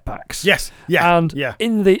was jetpacks. Yes. Yeah. And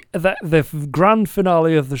in the grand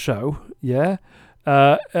finale of the show,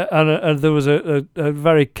 and there was a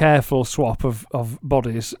very careful swap of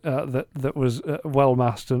bodies that was well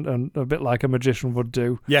masked and a bit like a magician would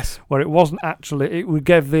do. Yes. Where it wasn't actually, it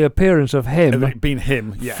gave the appearance of him being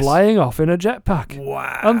him, yes. flying off in a jetpack.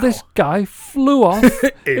 Wow. And this guy flew off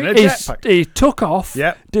in a jetpack. He took off,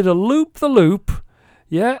 did a loop,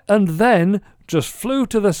 and then just flew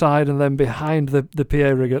to the side and then behind the PA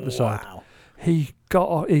rig at the side. He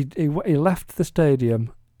left the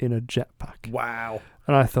stadium in a jetpack. Wow.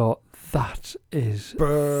 And I thought, that is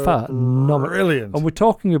phenomenal. Brilliant. And we're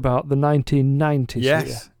talking about the 1990s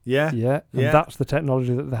Yes. here. Yeah. And that's the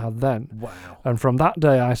technology that they had then. Wow. And from that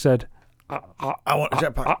day, I said, I want a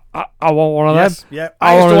jetpack. I want one of them. Yeah.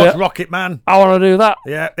 I used to watch Rocket Man. I want to do that.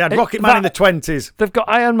 Yeah. They had Rocket Man in the 20s. They've got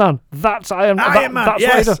Iron Man. That's Iron Man. Iron Man. That's yes.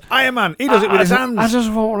 what he does. Iron Man. He does it with his hands. I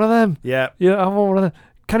just want one of them. Yeah. Yeah. I want one of them.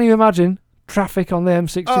 Can you imagine traffic on the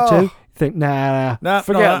M62? Oh. Think, nah,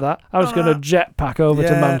 forget that. I was going to jetpack over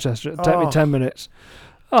to Manchester. It'd take me 10 minutes.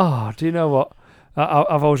 Oh, do you know what?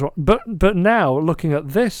 I've always wanted. But now, looking at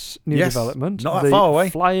this new development, not that far away.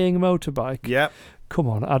 Flying motorbike. Yeah. Come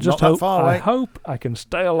on, I hope I can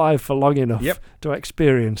stay alive for long enough to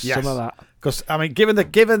experience some of that. Because I mean, given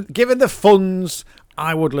the funds,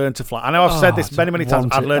 I would learn to fly. I know I've said this many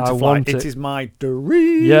times. I'd learn to fly. It is my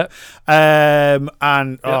dream. Yeah.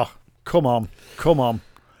 Come on.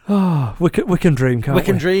 Oh, we can dream, can't we?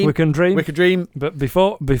 We can dream. But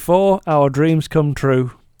before our dreams come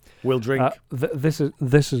true, we'll drink. This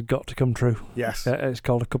has got to come true. Yes. It's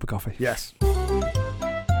called a cup of coffee. Yes.